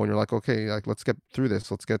and you're like, okay, like, let's get through this,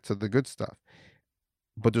 let's get to the good stuff.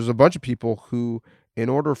 But there's a bunch of people who, in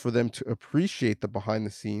order for them to appreciate the behind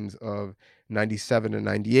the scenes of 97 and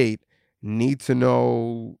 98, need to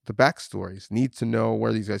know the backstories, need to know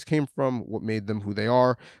where these guys came from, what made them who they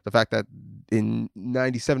are, the fact that in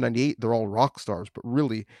 97, 98, they're all rock stars, but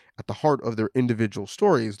really at the heart of their individual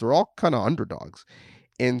stories, they're all kind of underdogs.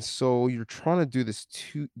 And so you're trying to do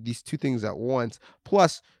these two things at once.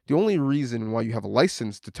 Plus, the only reason why you have a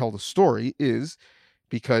license to tell the story is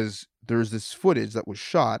because there's this footage that was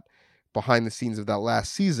shot behind the scenes of that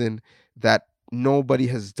last season that nobody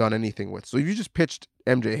has done anything with. So if you just pitched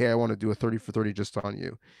MJ, hey, I want to do a 30 for 30 just on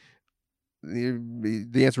you,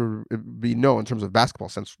 the answer would be no in terms of basketball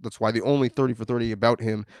sense. That's why the only 30 for 30 about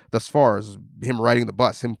him thus far is him riding the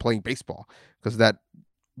bus, him playing baseball, because that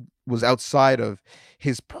was outside of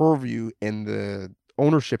his purview and the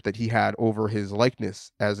ownership that he had over his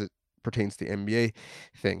likeness as it pertains to NBA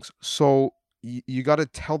things. So you got to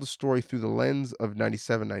tell the story through the lens of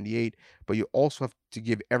 97, 98, but you also have to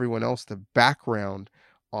give everyone else the background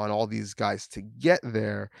on all these guys to get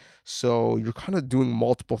there. So you're kind of doing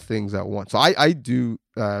multiple things at once. So I do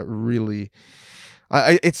really,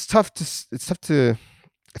 it's tough to,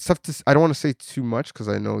 I don't want to say too much because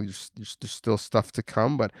I know there's still stuff to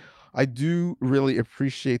come, but I do really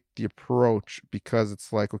appreciate the approach, because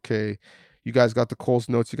it's like, okay, you guys got the Coles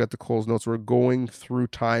notes, we're going through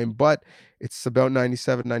time, but it's about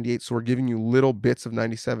 97, 98, so we're giving you little bits of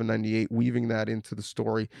 97, 98, weaving that into the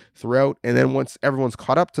story throughout, and then once everyone's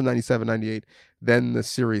caught up to 97, 98, then the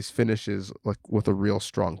series finishes like with a real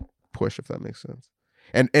strong push, if that makes sense.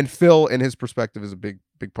 And Phil and his perspective is a big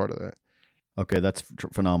part of that. Okay, that's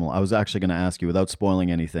phenomenal. I was actually going to ask you, without spoiling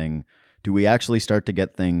anything, do we actually start to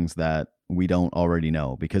get things that we don't already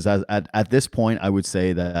know? Because at this point, I would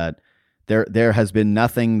say that there has been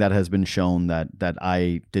nothing that has been shown that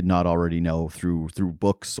I did not already know through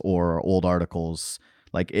books or old articles.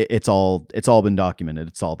 Like it's all been documented.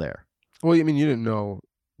 It's all there. Well, I mean, you didn't know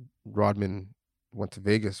Rodman went to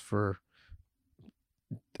Vegas for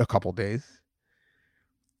a couple days.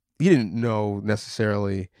 You didn't know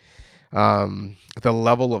necessarily the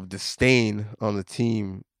level of disdain on the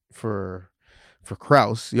team for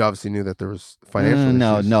Krause. You obviously knew that there was financial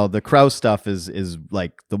issues. No, the Krause stuff is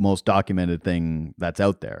like the most documented thing that's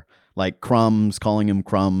out there. Like Crumbs, calling him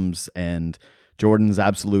Crumbs, and Jordan's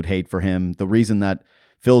absolute hate for him. The reason that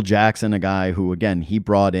Phil Jackson, a guy who, again, he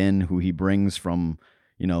brought in, who he brings from,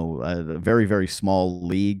 very, very small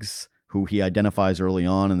leagues, who he identifies early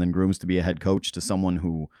on and then grooms to be a head coach, to someone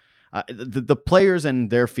who the players and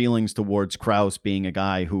their feelings towards Krause being a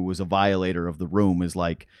guy who was a violator of the room is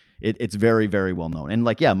like, it's very, very well known. And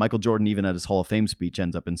like, yeah, Michael Jordan, even at his Hall of Fame speech,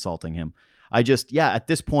 ends up insulting him. At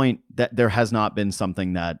this point, that there has not been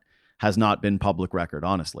something that has not been public record,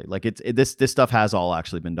 honestly. Like this stuff has all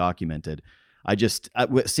actually been documented.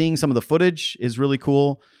 Seeing some of the footage is really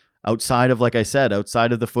cool. Outside of, like I said,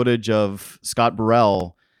 outside of the footage of Scott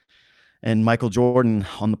Burrell and Michael Jordan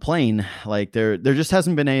on the plane, like there just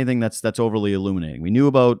hasn't been anything that's overly illuminating. We knew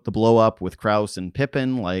about the blow up with Krause and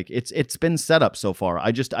Pippen. Like it's been set up so far.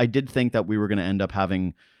 I did think that we were going to end up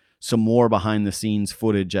having some more behind the scenes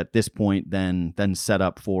footage at this point than set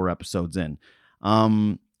up 4 episodes in.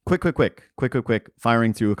 Quick,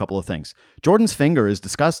 firing through a couple of things. Jordan's finger is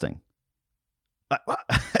disgusting.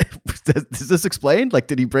 Is this explained? Like,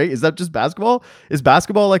 did he break? Is that just basketball? Is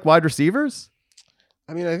basketball like wide receivers?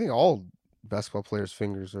 I mean, I think all basketball players'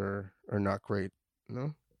 fingers are not great.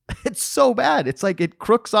 No, It's so bad. It's like it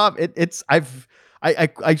crooks off. I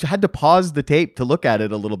had to pause the tape to look at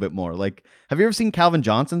it a little bit more. Like, have you ever seen Calvin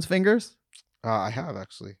Johnson's fingers? I have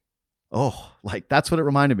actually. Oh, like that's what it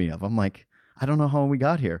reminded me of. I'm like, I don't know how we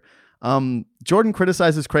got here. Jordan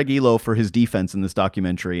criticizes Craig Elo for his defense in this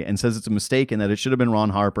documentary and says it's a mistake and that it should have been Ron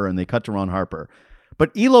Harper, and they cut to Ron Harper.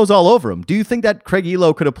 But Elo's all over him. Do you think that Craig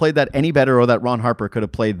Elo could have played that any better, or that Ron Harper could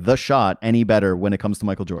have played the shot any better when it comes to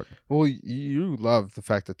Michael Jordan? Well, you love the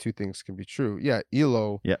fact that two things can be true. Yeah,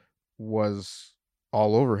 Elo was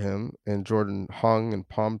all over him, and Jordan hung and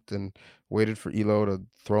pumped and waited for Elo to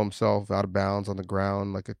throw himself out of bounds on the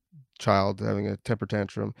ground like a child having a temper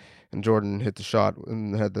tantrum, and Jordan hit the shot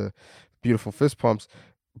and had the beautiful fist pumps.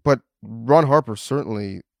 But Ron Harper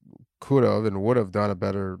certainly could have and would have done a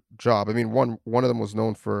better job. I mean, one of them was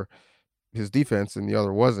known for his defense and the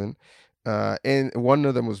other wasn't. And one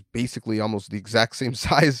of them was basically almost the exact same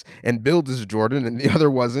size and build as Jordan, and the other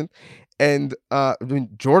wasn't. And I mean,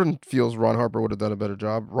 Jordan feels Ron Harper would have done a better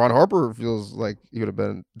job. Ron Harper feels like he would have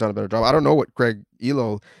done a better job. I don't know what Craig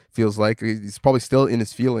Elo feels like. He's probably still in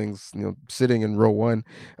his feelings, sitting in row 1.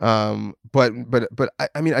 But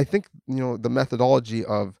I mean, I think the methodology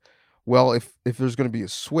of, well, if there's going to be a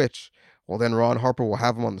switch, well, then Ron Harper will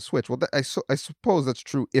have him on the switch. Well, I suppose that's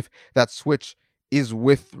true if that switch is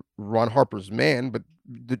with Ron Harper's man, but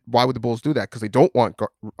why would the Bulls do that? Because they don't want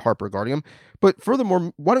Harper guarding him. But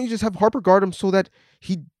furthermore, why don't you just have Harper guard him so that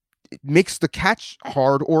he makes the catch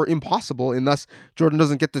hard or impossible, and thus Jordan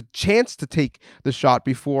doesn't get the chance to take the shot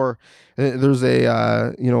before there's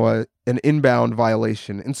an inbound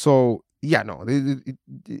violation. And so, yeah, no,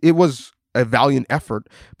 it was a valiant effort,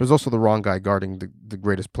 but it's also the wrong guy guarding the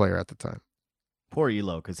greatest player at the time. Poor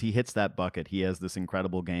Elo, because he hits that bucket. He has this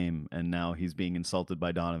incredible game, and now he's being insulted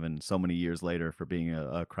by Donnovan so many years later for being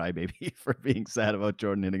a crybaby, for being sad about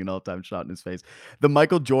Jordan hitting an all-time shot in his face. The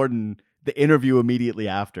Michael Jordan, the interview immediately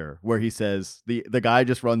after, where he says, the guy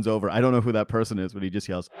just runs over. I don't know who that person is, but he just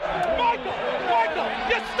yells, Michael,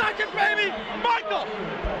 you stuck it, baby! Michael,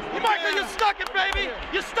 you stuck it, baby!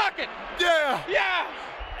 You stuck it! Yeah!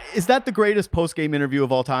 Is that the greatest post-game interview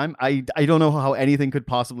of all time? I don't know how anything could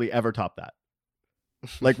possibly ever top that.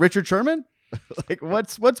 Like Richard Sherman? Like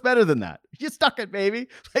what's better than that? You stuck it, baby.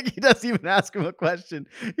 Like he doesn't even ask him a question.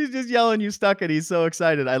 He's just yelling, you stuck it. He's so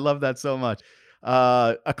excited. I love that so much.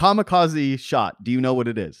 A kamikaze shot. Do you know what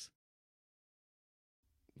it is?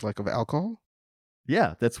 Like of alcohol?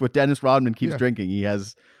 Yeah, that's what Dennis Rodman keeps drinking. He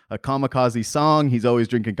has a kamikaze song. He's always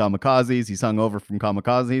drinking kamikazes. He's hung over from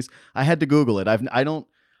kamikazes. I had to Google it. I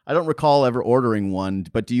don't recall ever ordering one,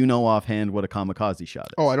 but do you know offhand what a kamikaze shot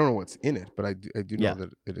is? Oh, I don't know what's in it, but I do know that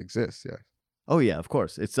it exists. Yeah. Oh yeah, of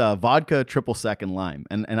course. It's vodka, triple sec, and lime,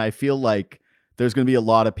 and I feel like there's going to be a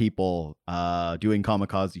lot of people doing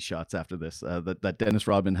kamikaze shots after this. That Dennis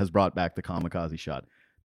Rodman has brought back the kamikaze shot.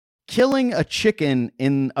 Killing a chicken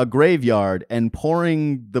in a graveyard and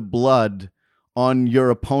pouring the blood on your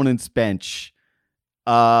opponent's bench.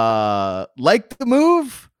 Like the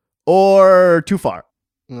move or too far?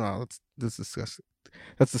 No, that's disgusting.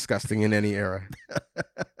 That's disgusting in any era.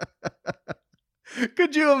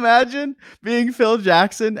 Could you imagine being Phil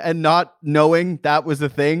Jackson and not knowing that was a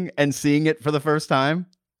thing and seeing it for the first time?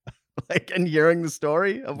 Like, and hearing the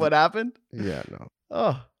story of what happened? Yeah, no.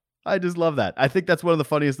 Oh, I just love that. I think that's one of the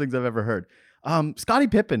funniest things I've ever heard. Scottie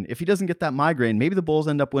Pippen, if he doesn't get that migraine, maybe the Bulls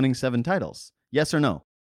end up winning 7 titles. Yes or no?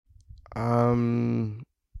 I'm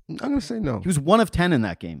going to say no. He was 1 of 10 in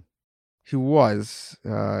that game. He was.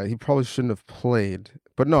 He probably shouldn't have played.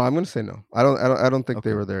 But no, I'm going to say no. I don't think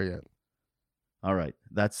they were there yet. All right.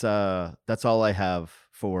 That's all I have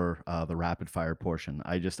for the rapid fire portion.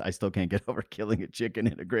 I still can't get over killing a chicken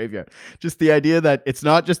in a graveyard. Just the idea that it's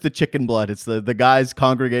not just the chicken blood. It's the guys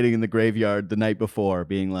congregating in the graveyard the night before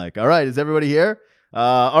being like, all right, is everybody here?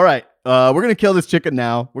 All right. We're going to kill this chicken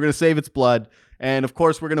now. We're going to save its blood. And of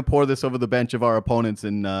course, we're going to pour this over the bench of our opponents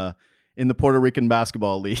in the Puerto Rican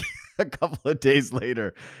Basketball League a couple of days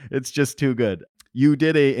later. It's just too good. You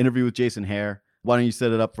did an interview with Jason Hare. Why don't you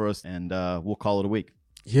set it up for us and we'll call it a week?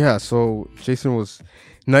 Yeah, so Jason was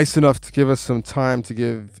nice enough to give us some time to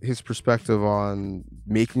give his perspective on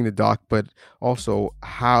making the doc, but also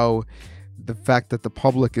how the fact that the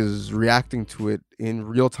public is reacting to it in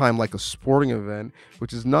real time like a sporting event,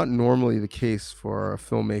 which is not normally the case for a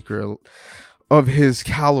filmmaker of his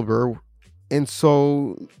caliber. And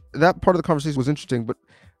so that part of the conversation was interesting, but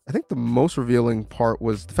I think the most revealing part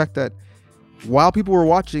was the fact that while people were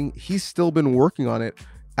watching, he's still been working on it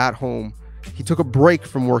at home. He took a break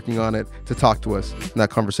from working on it to talk to us, and that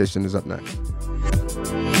conversation is up next.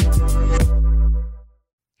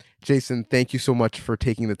 Jason, thank you so much for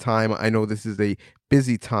taking the time. I know this is a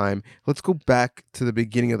busy time. Let's go back to the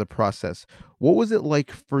beginning of the process. What was it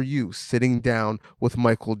like for you sitting down with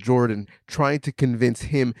Michael Jordan, trying to convince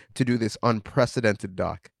him to do this unprecedented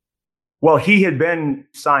doc? Well, he had been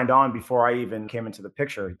signed on before I even came into the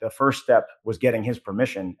picture. The first step was getting his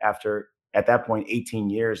permission after, at that point,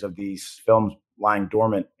 18 years of these films lying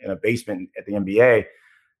dormant in a basement at the NBA.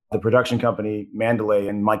 The production company, Mandalay,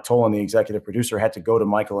 and Mike Tolan, the executive producer, had to go to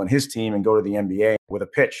Michael and his team and go to the NBA with a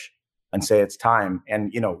pitch and say it's time.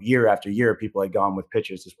 And, year after year, people had gone with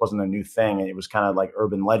pitches. This wasn't a new thing. And it was kind of like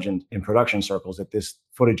urban legend in production circles that this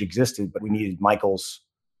footage existed, but we needed Michael's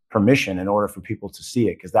permission in order for people to see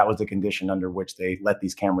it, because that was the condition under which they let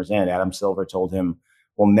these cameras in. Adam Silver told him,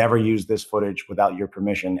 we'll never use this footage without your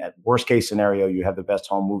permission. At worst case scenario, you have the best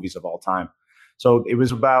home movies of all time. So it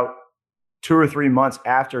was about 2 or 3 months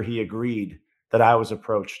after he agreed that I was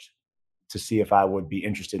approached to see if I would be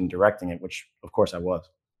interested in directing it, which of course I was.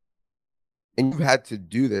 And you've had to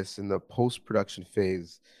do this in the post-production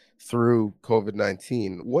phase through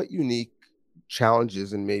COVID-19. What unique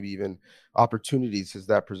challenges and maybe even opportunities has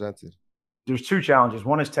that presented? There's two challenges.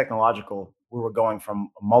 One is technological. We were going from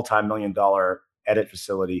a multi-million-dollar edit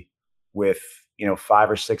facility with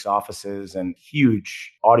 5 or 6 offices and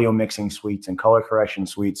huge audio mixing suites and color correction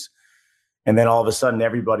suites. And then all of a sudden,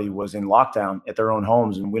 everybody was in lockdown at their own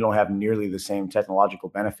homes, and we don't have nearly the same technological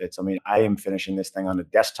benefits. I mean, I am finishing this thing on a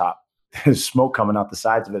desktop. There's smoke coming out the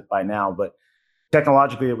sides of it by now, but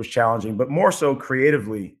technologically it was challenging, but more so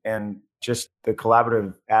creatively and just the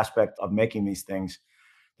collaborative aspect of making these things.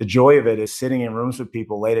 The joy of it is sitting in rooms with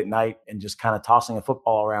people late at night and just kind of tossing a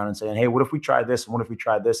football around and saying, hey, what if we tried this? And what if we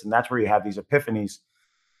tried this? And that's where you have these epiphanies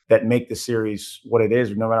that make the series what it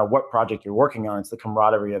is. No matter what project you're working on, it's the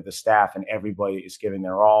camaraderie of the staff and everybody is giving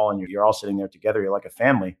their all, and you're all sitting there together. You're like a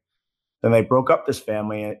family. Then they broke up this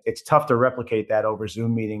family, and it's tough to replicate that over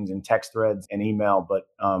Zoom meetings and text threads and email, but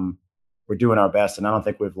we're doing our best. And I don't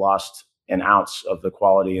think we've lost an ounce of the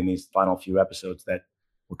quality in these final few episodes that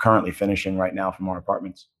we're currently finishing right now from our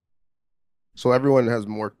apartments. So everyone has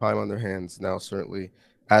more time on their hands now, certainly,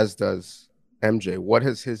 as does MJ. What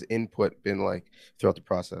has his input been like throughout the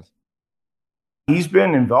process? He's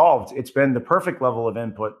been involved. It's been the perfect level of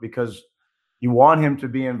input because you want him to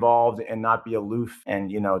be involved and not be aloof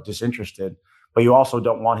and, disinterested. But you also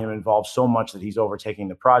don't want him involved so much that he's overtaking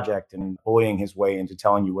the project and bullying his way into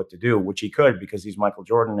telling you what to do, which he could because he's Michael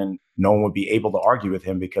Jordan and no one would be able to argue with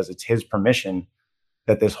him because it's his permission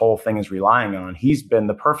that this whole thing is relying on. He's been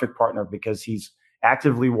the perfect partner because he's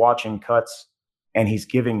actively watching cuts and he's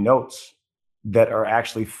giving notes that are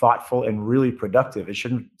actually thoughtful and really productive. It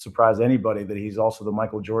shouldn't surprise anybody that he's also the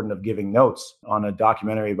Michael Jordan of giving notes on a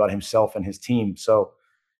documentary about himself and his team. So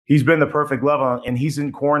he's been the perfect love, and he's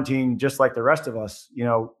in quarantine just like the rest of us.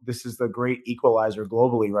 This is the great equalizer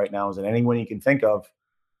globally right now, is that anyone you can think of,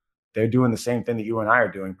 they're doing the same thing that you and I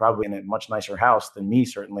are doing, probably in a much nicer house than me,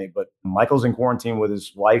 certainly. But Michael's in quarantine with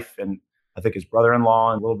his wife and I think his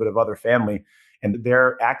brother-in-law and a little bit of other family. And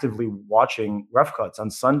they're actively watching rough cuts. On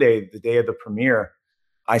Sunday, the day of the premiere,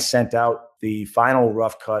 I sent out the final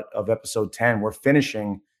rough cut of episode 10. We're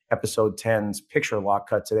finishing episode 10's picture lock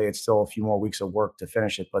cut today. It's still a few more weeks of work to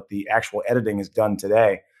finish it, but the actual editing is done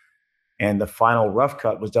today. And the final rough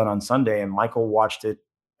cut was done on Sunday, and Michael watched it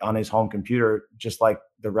on his home computer, just like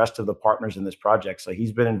the rest of the partners in this project. So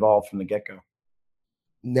he's been involved from the get-go.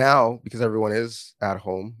 Now, because everyone is at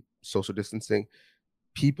home, social distancing,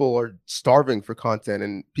 people are starving for content,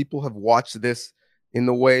 and people have watched this in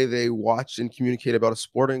the way they watch and communicate about a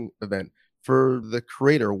sporting event. For the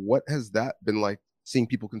creator, what has that been like, seeing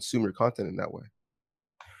people consume your content in that way?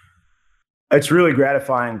 It's really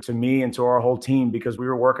gratifying to me and to our whole team because we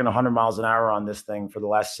were working 100 miles an hour on this thing for the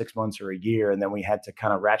last 6 months or a year. And then we had to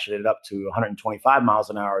kind of ratchet it up to 125 miles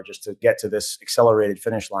an hour just to get to this accelerated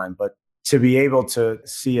finish line. But to be able to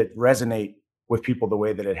see it resonate with people the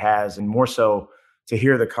way that it has, and more so to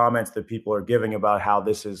hear the comments that people are giving about how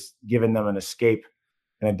this has given them an escape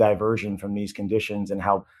and a diversion from these conditions, and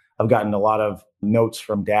how I've gotten a lot of notes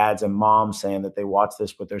from dads and moms saying that they watch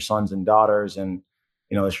this with their sons and daughters, and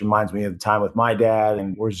This reminds me of the time with my dad,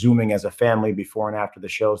 and we're Zooming as a family before and after the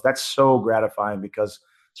shows. That's so gratifying because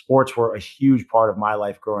sports were a huge part of my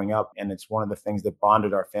life growing up. And it's one of the things that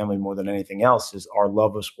bonded our family more than anything else is our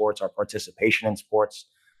love of sports, our participation in sports.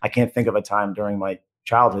 I can't think of a time during my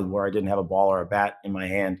childhood where I didn't have a ball or a bat in my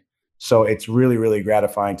hand. So it's really, really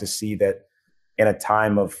gratifying to see that in a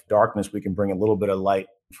time of darkness, we can bring a little bit of light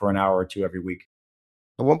for an hour or two every week.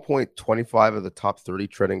 At one point, 25 of the top 30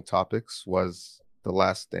 trending topics was The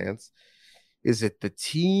Last Dance. Is it the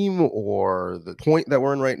team or the point that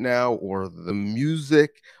we're in right now or the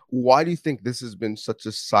music? Why do you think this has been such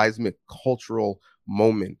a seismic cultural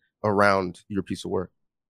moment around your piece of work?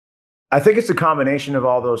 I think it's a combination of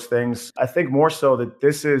all those things. I think more so that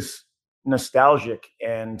this is nostalgic,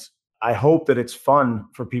 and I hope that it's fun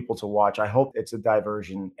for people to watch. I hope it's a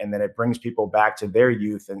diversion and that it brings people back to their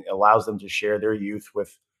youth and allows them to share their youth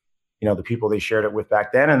with the people they shared it with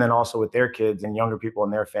back then, and then also with their kids and younger people in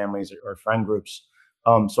their families or friend groups.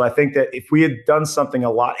 So I think that if we had done something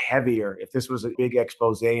a lot heavier, if this was a big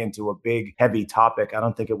expose into a big heavy topic, I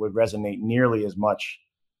don't think it would resonate nearly as much,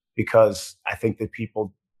 because I think that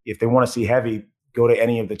people, if they want to see heavy, go to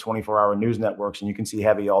any of the 24-hour news networks and you can see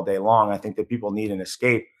heavy all day long. I think that people need an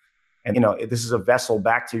escape. And, this is a vessel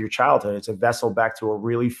back to your childhood. It's a vessel back to a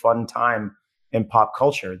really fun time in pop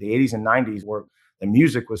culture. The 80s and 90s were, the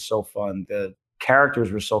music was so fun. The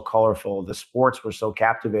characters were so colorful. The sports were so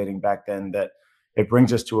captivating back then that it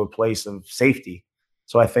brings us to a place of safety.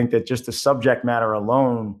 So I think that just the subject matter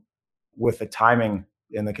alone, with the timing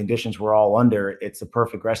and the conditions we're all under, it's the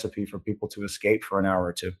perfect recipe for people to escape for an hour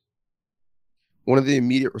or two. One of the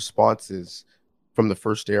immediate responses from the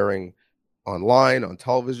first airing online, on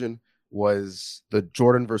television, was the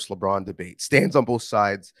Jordan versus LeBron debate. Stands on both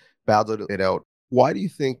sides, battled it out. Why do you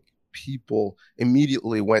think people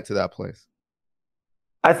immediately went to that place?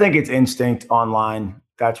 I think it's instinct online.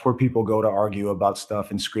 That's where people go to argue about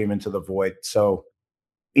stuff and scream into the void. So,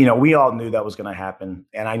 we all knew that was going to happen.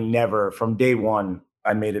 And I never, from day one,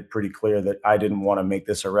 I made it pretty clear that I didn't want to make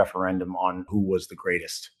this a referendum on who was the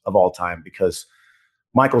greatest of all time, because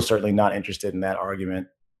Michael's certainly not interested in that argument.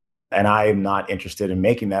 And I am not interested in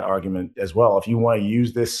making that argument as well. If you want to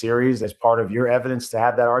use this series as part of your evidence to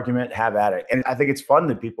have that argument, have at it. And I think it's fun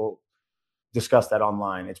that people discuss that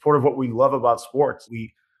online. It's part of what we love about sports.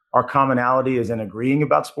 Our commonality is in agreeing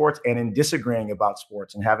about sports and in disagreeing about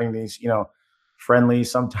sports, and having these, friendly,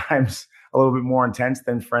 sometimes a little bit more intense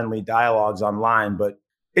than friendly dialogues online. But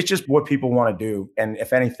it's just what people want to do. And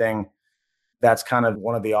if anything, that's kind of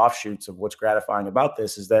one of the offshoots of what's gratifying about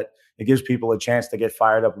this, is that it gives people a chance to get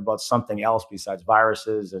fired up about something else besides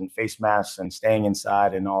viruses and face masks and staying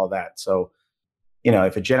inside and all of that. So,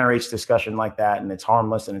 if it generates discussion like that and it's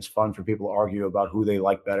harmless and it's fun for people to argue about who they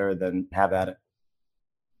like better, then have at it.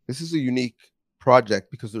 This is a unique project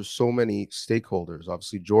because there's so many stakeholders.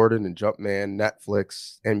 Obviously, Jordan and Jumpman,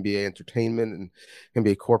 Netflix, NBA Entertainment, and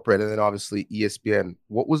NBA Corporate, and then obviously ESPN.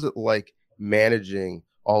 What was it like managing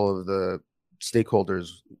all of the stakeholders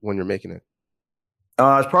when you're making it?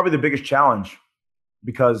 It's probably the biggest challenge,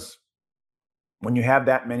 because when you have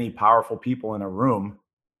that many powerful people in a room,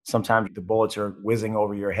 sometimes the bullets are whizzing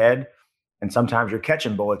over your head, and sometimes you're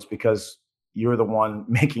catching bullets because you're the one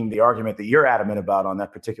making the argument that you're adamant about on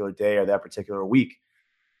that particular day or that particular week.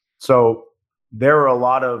 So there are a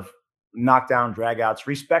lot of knockdown dragouts,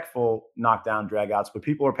 respectful knockdown dragouts, but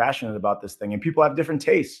people are passionate about this thing and people have different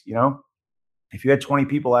tastes. If you had 20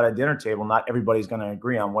 people at a dinner table, not everybody's going to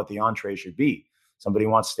agree on what the entree should be. Somebody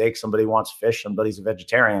wants steak, somebody wants fish, somebody's a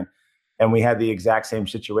vegetarian. And we had the exact same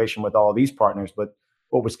situation with all of these partners. But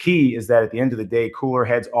what was key is that at the end of the day, cooler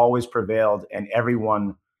heads always prevailed, and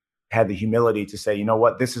everyone had the humility to say, you know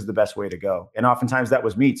what, this is the best way to go. And oftentimes that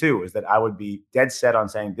was me too, is that I would be dead set on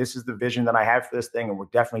saying, this is the vision that I have for this thing, and we're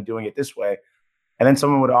definitely doing it this way. And then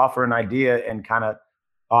someone would offer an idea and kind of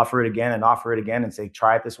offer it again and offer it again and say,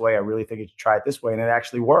 try it this way. I really think you should try it this way. And it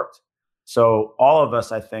actually worked. So all of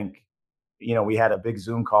us, I think, we had a big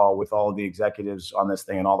Zoom call with all of the executives on this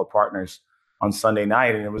thing and all the partners on Sunday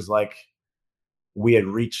night. And it was like we had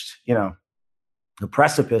reached, the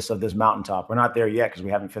precipice of this mountaintop. We're not there yet because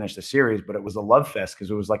we haven't finished the series, but it was a love fest,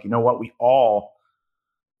 because it was like, you know what, we all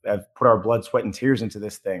have put our blood, sweat, and tears into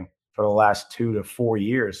this thing for the last 2 to 4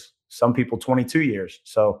 years, some people 22 years.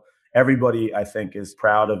 So everybody, I think, is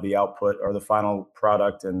proud of the output or the final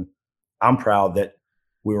product. And I'm proud that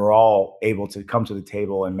we were all able to come to the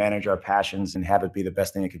table and manage our passions and have it be the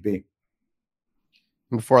best thing it could be.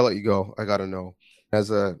 Before I let you go, I got to know,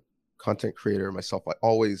 as a content creator myself,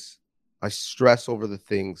 I stress over the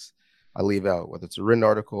things I leave out, whether it's a written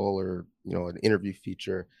article or, an interview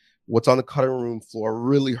feature. What's on the cutting room floor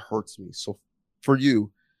really hurts me. So for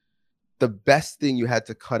you, the best thing you had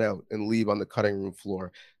to cut out and leave on the cutting room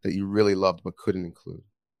floor that you really loved but couldn't include?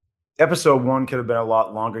 Episode 1 could have been a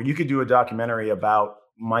lot longer. You could do a documentary about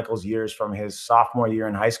Michael's years from his sophomore year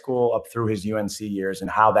in high school up through his UNC years and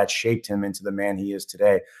how that shaped him into the man he is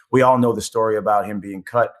today. We all know the story about him being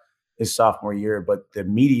cut his sophomore year, but the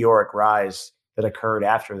meteoric rise that occurred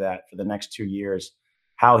after that for the next 2 years,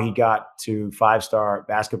 how he got to 5-star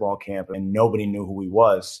basketball camp and nobody knew who he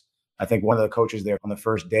was. I think one of the coaches there on the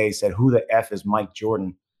first day said, "Who the F is Mike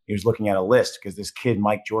Jordan?" He was looking at a list because this kid,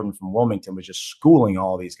 Mike Jordan from Wilmington, was just schooling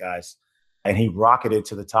all these guys. And he rocketed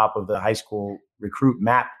to the top of the high school recruit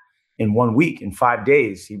map in 1 week. In 5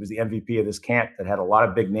 days, he was the MVP of this camp that had a lot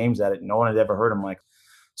of big names at it. No one had ever heard of Michael.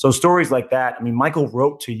 So stories like that. I mean, Michael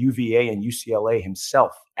wrote to UVA and UCLA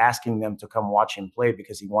himself, asking them to come watch him play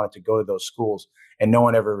because he wanted to go to those schools, and no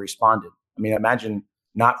one ever responded. I mean, imagine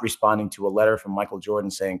not responding to a letter from Michael Jordan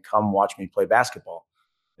saying, "Come watch me play basketball."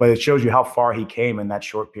 But it shows you how far he came in that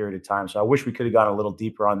short period of time. So I wish we could have gone a little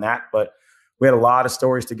deeper on that, but we had a lot of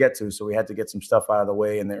stories to get to. So we had to get some stuff out of the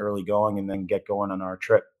way in the early going and then get going on our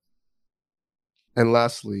trip. And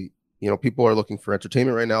lastly, people are looking for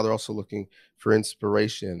entertainment right now. They're also looking for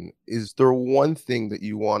inspiration. Is there one thing that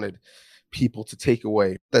you wanted people to take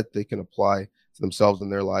away that they can apply to themselves in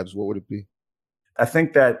their lives? What would it be? I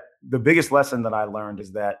think that the biggest lesson that I learned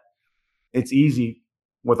is that it's easy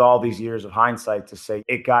with all these years of hindsight to say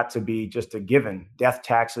it got to be just a given. Death,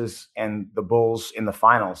 taxes, and the Bulls in the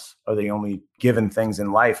finals are the only given things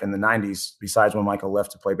in life in the 90s, besides when Michael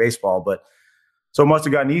left to play baseball. But so it must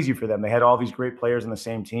have gotten easy for them. They had all these great players in the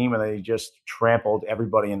same team, and they just trampled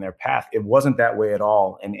everybody in their path. It wasn't that way at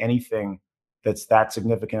all. And anything that's that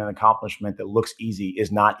significant an accomplishment that looks easy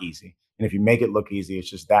is not easy. And if you make it look easy,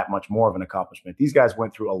 it's just that much more of an accomplishment. These guys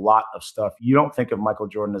went through a lot of stuff. You don't think of Michael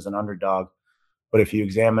Jordan as an underdog, but if you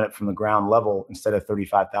examine it from the ground level, instead of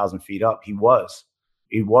 35,000 feet up, he was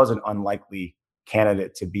an unlikely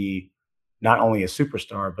candidate to be not only a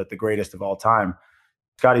superstar, but the greatest of all time.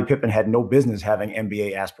 Scottie Pippen had no business having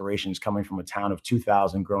NBA aspirations coming from a town of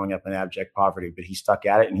 2,000 growing up in abject poverty, but he stuck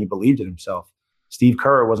at it and he believed in himself. Steve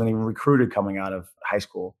Kerr wasn't even recruited coming out of high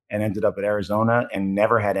school and ended up at Arizona and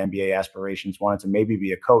never had NBA aspirations, wanted to maybe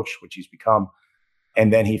be a coach, which he's become.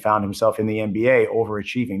 And then he found himself in the NBA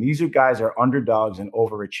overachieving. These guys are underdogs and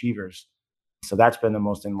overachievers. So that's been the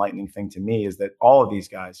most enlightening thing to me, is that all of these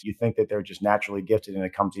guys, you think that they're just naturally gifted and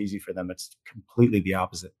it comes easy for them. It's completely the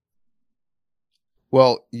opposite.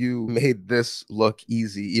 Well, you made this look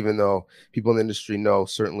easy, even though people in the industry know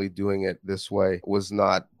certainly doing it this way was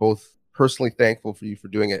not. Both personally thankful for you for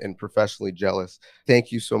doing it and professionally jealous.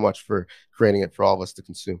 Thank you so much for creating it for all of us to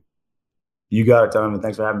consume. You got it, Donnovan.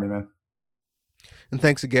 Thanks for having me, man. And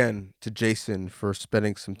thanks again to Jason for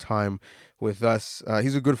spending some time with us.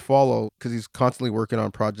 He's a good follow because he's constantly working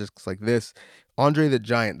on projects like this. Andre the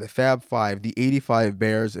Giant, the Fab Five, the 85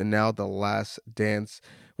 Bears, and now The Last Dance.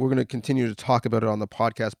 We're going to continue to talk about it on the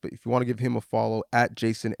podcast, but if you want to give him a follow, at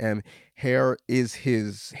Jason M. Hare is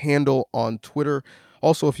his handle on Twitter.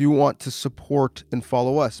 Also, if you want to support and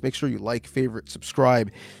follow us, make sure you like, favorite, subscribe,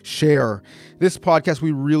 share this podcast.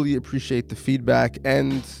 We really appreciate the feedback.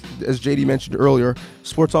 And as JD mentioned earlier,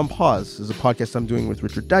 Sports on Pause is a podcast I'm doing with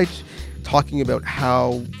Richard Deitch, talking about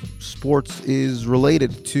how sports is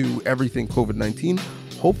related to everything COVID-19.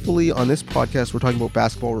 Hopefully on this podcast, we're talking about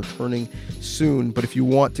basketball returning soon. But if you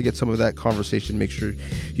want to get some of that conversation, make sure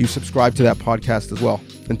you subscribe to that podcast as well.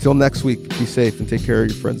 Until next week, be safe and take care of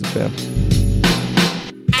your friends and family.